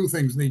definitely two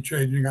things need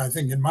changing, I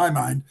think, in my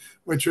mind,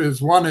 which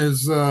is, one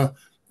is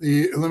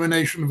the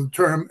elimination of the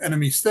term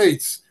enemy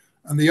states,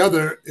 and the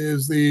other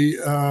is the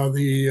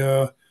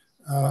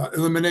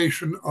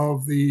elimination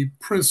of the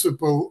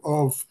principle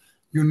of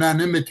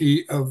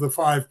unanimity of the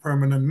 5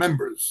 permanent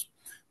members,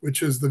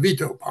 which is the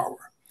veto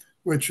power,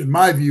 which in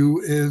my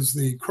view is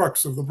the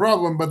crux of the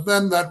problem. But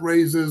then that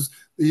raises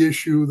the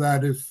issue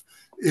that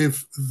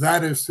if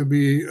that is to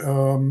be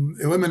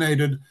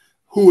eliminated,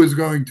 who is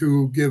going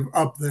to give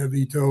up their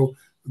veto?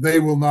 They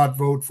will not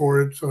vote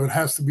for it. So it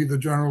has to be the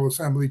General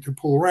Assembly to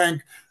pull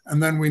rank.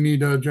 And then we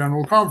need a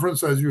general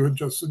conference, as you had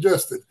just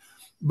suggested.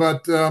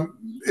 But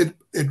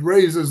it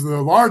raises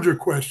the larger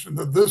question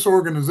that this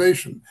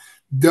organization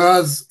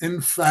does, in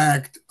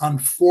fact,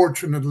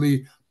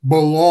 unfortunately,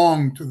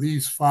 belong to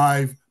these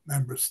 5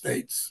 member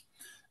states.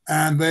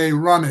 And they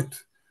run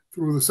it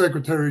through the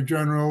Secretary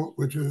General,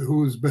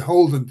 who is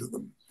beholden to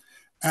them.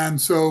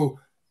 And so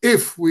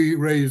if we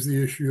raise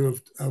the issue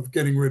of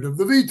getting rid of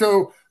the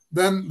veto,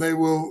 then they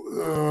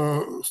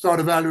will start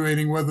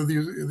evaluating whether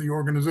the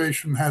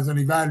organization has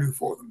any value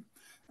for them.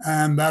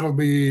 And that'll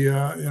be,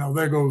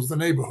 there goes the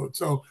neighborhood.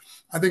 So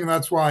I think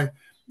that's why.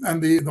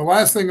 And the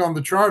last thing on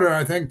the charter,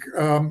 I think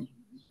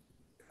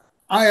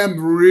I am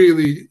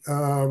really,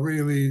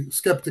 really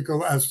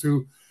skeptical as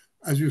to,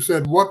 as you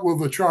said, what will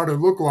the charter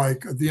look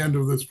like at the end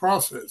of this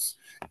process?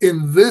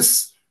 In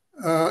this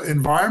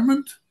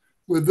environment,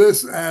 with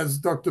this, as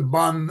Dr.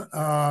 BUNN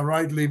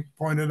rightly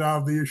pointed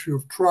out, the issue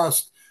of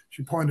trust.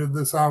 She pointed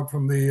this out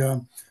from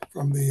the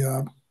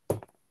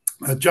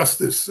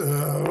justice,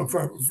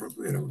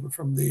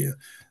 from the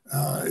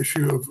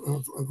issue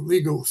of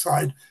legal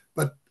side.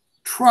 But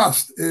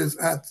trust is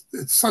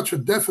it's such a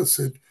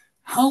deficit.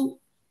 How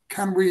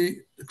can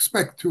we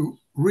expect to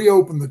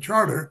reopen the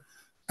charter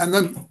and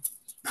then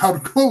how to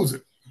close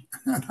it?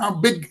 And how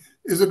big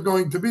is it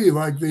going to be?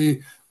 Like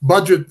the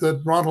budget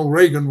that Ronald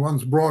Reagan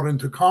once brought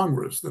into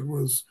Congress that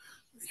was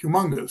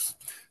humongous.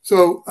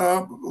 So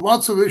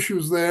lots of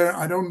issues there.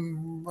 I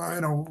don't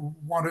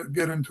want to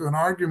get into an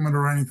argument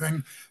or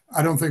anything.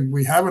 I don't think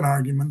we have an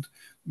argument.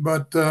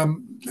 But there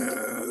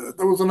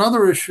was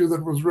another issue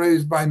that was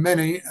raised by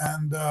many,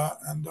 and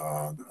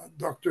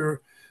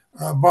Dr.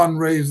 BUNN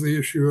raised the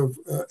issue of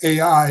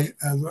AI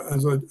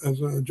as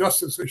a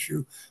justice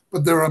issue.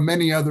 But there are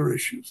many other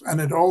issues,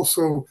 and it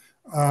also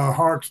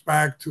harks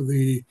back to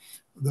the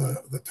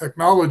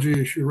technology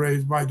issue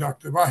raised by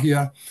Dr.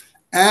 Bahia,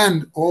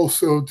 and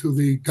also to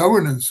the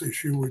governance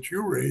issue, which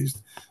you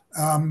raised,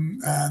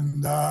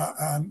 and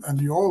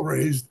you all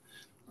raised,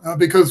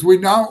 because we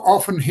now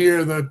often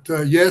hear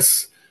that,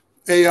 yes,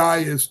 AI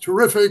is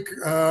terrific,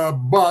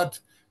 but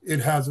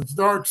it has its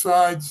dark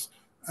sides,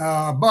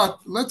 but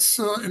let's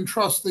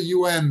entrust the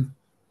UN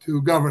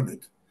to govern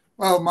it.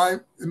 Well,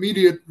 my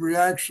immediate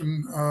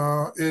reaction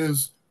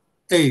is,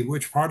 A,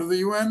 which part of the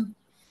UN?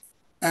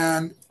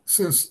 And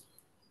since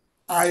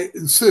I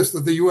insist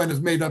that the UN is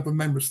made up of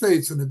member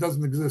states and it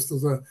doesn't exist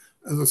as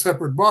a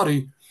separate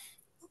body,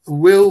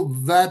 will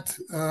that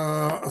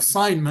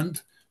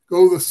assignment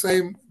go the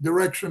same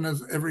direction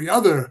as every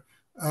other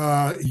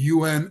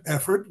UN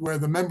effort, where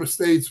the member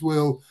states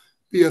will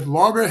be at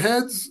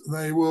loggerheads,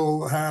 they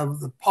will have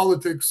the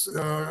politics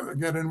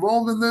get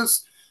involved in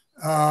this,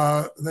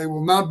 they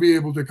will not be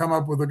able to come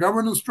up with a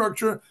governance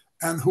structure,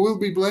 and who will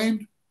be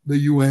blamed? The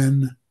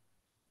UN,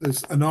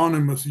 this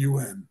anonymous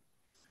UN.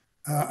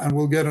 And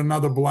we'll get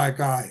another black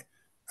eye.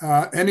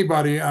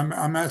 Anybody,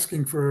 I'm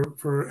asking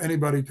for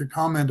anybody to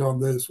comment on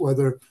this.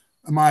 Whether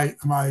am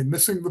I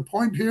missing the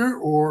point here,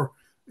 or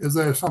is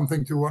there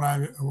something to what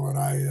I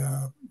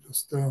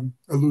just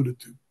alluded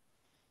to?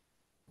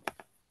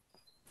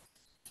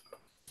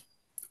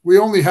 We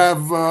only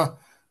have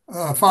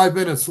 5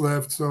 minutes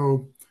left,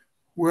 so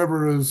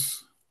whoever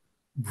is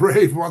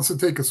brave wants to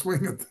take a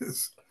swing at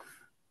this.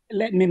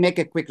 Let me make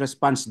a quick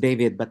response,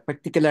 David, but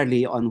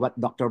particularly on what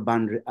Dr.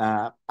 BUNN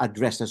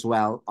addressed as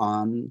well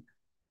on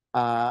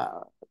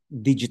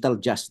digital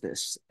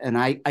justice. And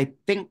I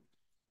think,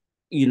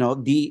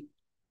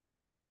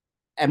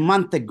 a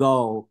month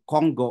ago,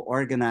 Congo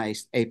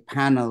organized a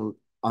panel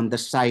on the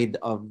side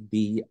of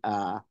the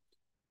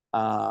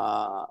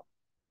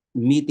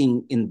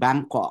meeting in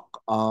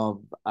Bangkok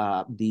of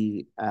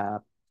the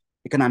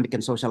Economic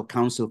and Social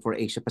Council for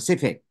Asia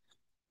Pacific.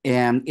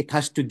 And it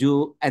has to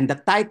do, and the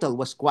title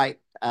was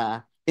quite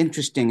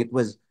interesting. It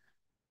was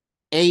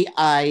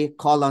AI: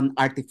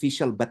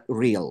 artificial but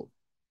real.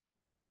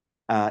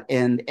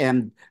 And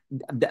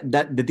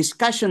the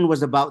discussion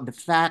was about the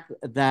fact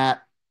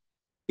that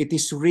it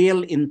is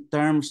real in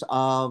terms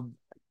of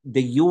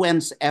the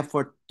UN's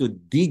effort to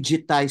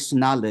digitize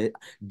knowledge,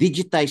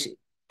 digitize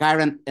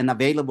current and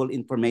available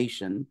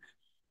information,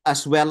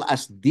 as well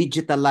as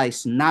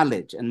digitalize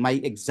knowledge. And my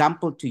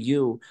example to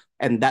you,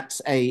 and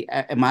that's a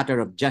matter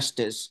of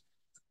justice,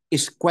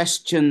 is a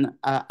question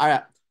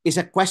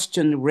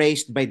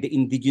raised by the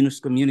indigenous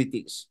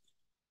communities.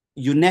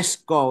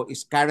 UNESCO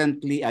is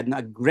currently and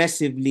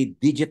aggressively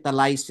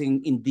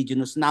digitalizing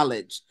indigenous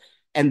knowledge.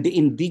 And the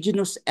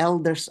indigenous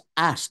elders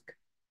ask,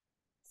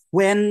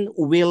 can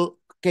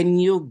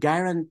you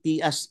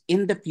guarantee us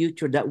in the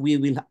future that we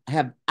will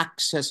have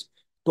access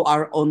to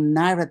our own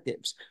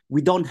narratives.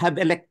 We don't have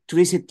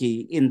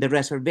electricity in the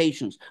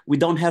reservations. We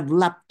don't have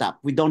laptop.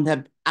 We don't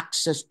have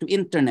access to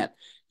internet.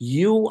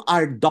 You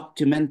are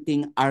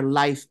documenting our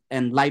life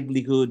and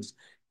livelihoods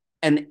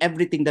and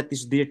everything that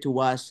is dear to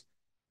us.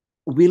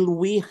 Will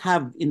we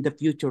have in the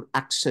future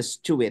access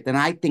to it? And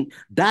I think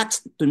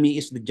that's, to me,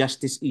 is the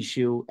justice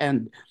issue,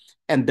 and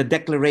the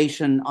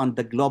declaration on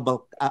the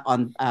global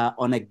on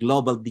a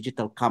global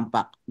digital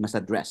compact must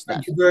address that.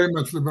 Thank you very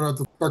much,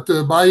 Liberato.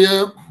 Dr.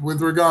 Bahia,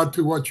 with regard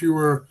to what you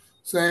were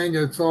saying,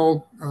 it's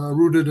all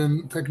rooted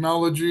in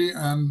technology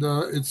and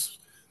its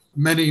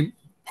many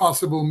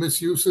possible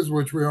misuses,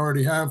 which we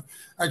already have.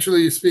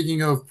 Actually,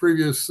 speaking of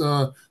previous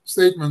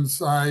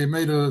statements, I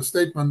made a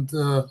statement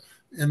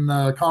in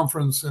a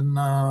conference in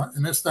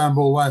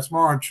Istanbul last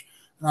March,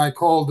 and I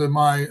called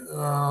my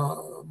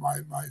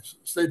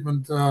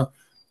statement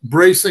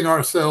 "Bracing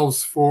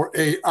Ourselves for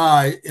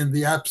AI in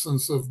the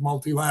Absence of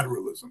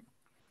Multilateralism."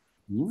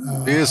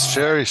 Please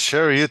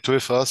share it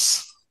with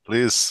us,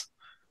 please.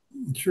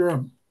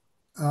 Sure.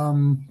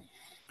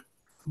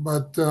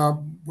 But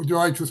would you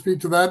like to speak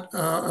to that,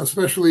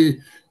 especially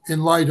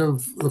in light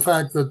of the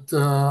fact that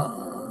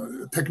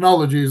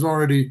technology is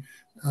already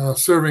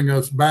serving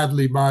us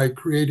badly by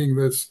creating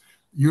this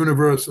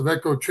universe of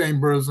echo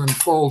chambers and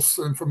false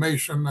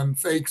information and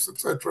fakes,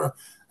 etc.,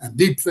 and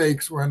deep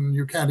fakes when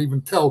you can't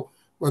even tell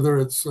whether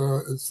it's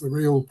the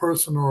real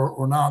person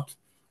or not.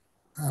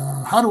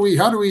 How do we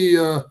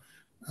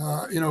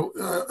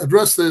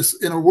address this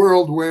in a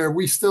world where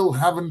we still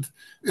haven't?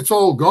 It's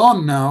all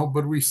gone now,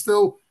 but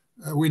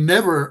we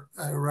never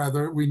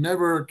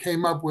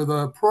came up with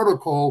a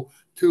protocol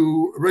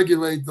to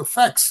regulate the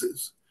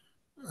faxes,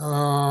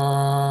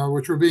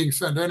 which were being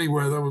sent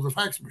anywhere there was a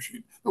fax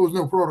machine. There was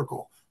no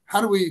protocol. How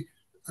do we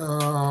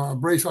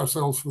brace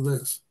ourselves for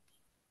this?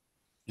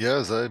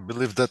 Yes, I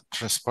believe that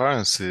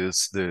transparency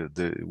is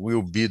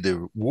would be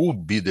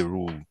the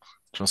rule.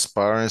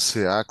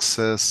 Transparency,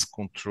 access,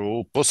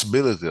 control,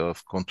 possibility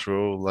of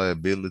control,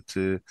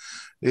 liability.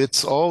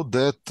 It's all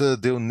that the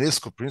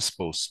UNESCO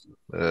principles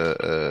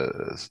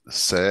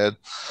said.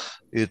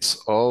 It's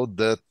all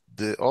that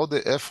all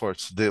the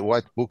efforts, the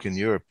White Book in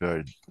Europe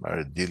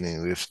are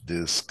dealing with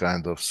this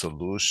kind of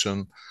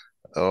solution.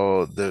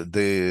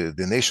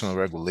 The national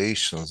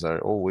regulations are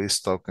always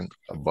talking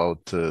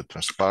about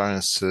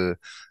transparency,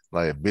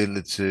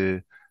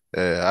 liability,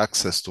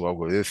 access to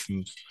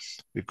algorithms,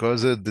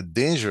 because the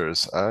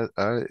dangers are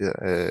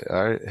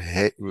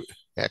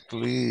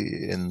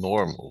actually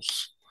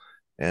enormous,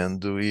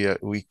 and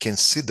we can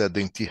see that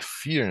the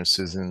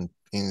interferences in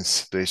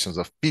situations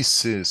of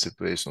peace,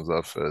 situations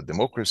of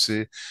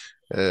democracy,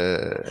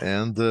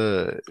 and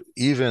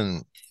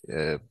even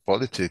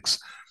politics.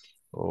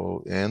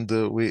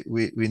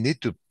 We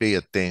need to pay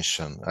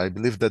attention. I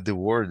believe that the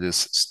world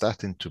is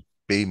starting to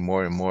pay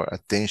more and more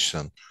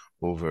attention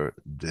over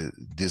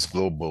this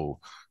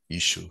global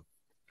issue.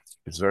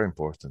 It's very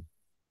important.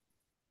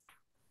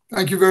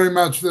 Thank you very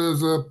much.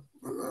 There's a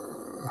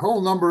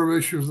whole number of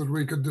issues that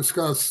we could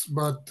discuss,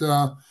 but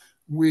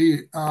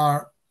we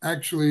are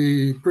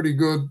actually pretty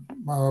good.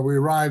 We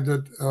arrived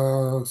at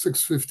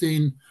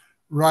 6:15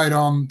 right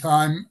on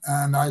time,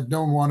 and I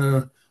don't want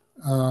to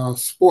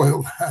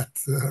spoil that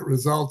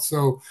result.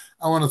 So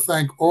I want to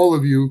thank all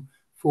of you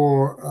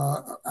for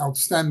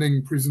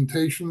outstanding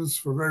presentations,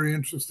 for very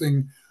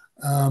interesting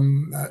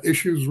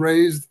issues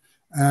raised,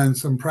 and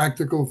some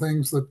practical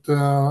things that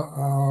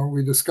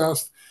we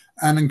discussed.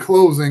 And in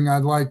closing,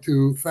 I'd like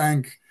to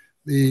thank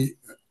the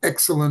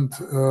excellent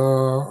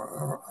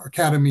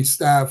Academy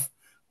staff,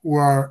 who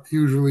are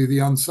usually the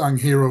unsung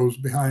heroes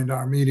behind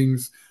our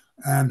meetings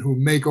and who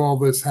make all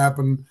this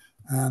happen.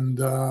 And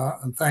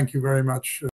thank you very much.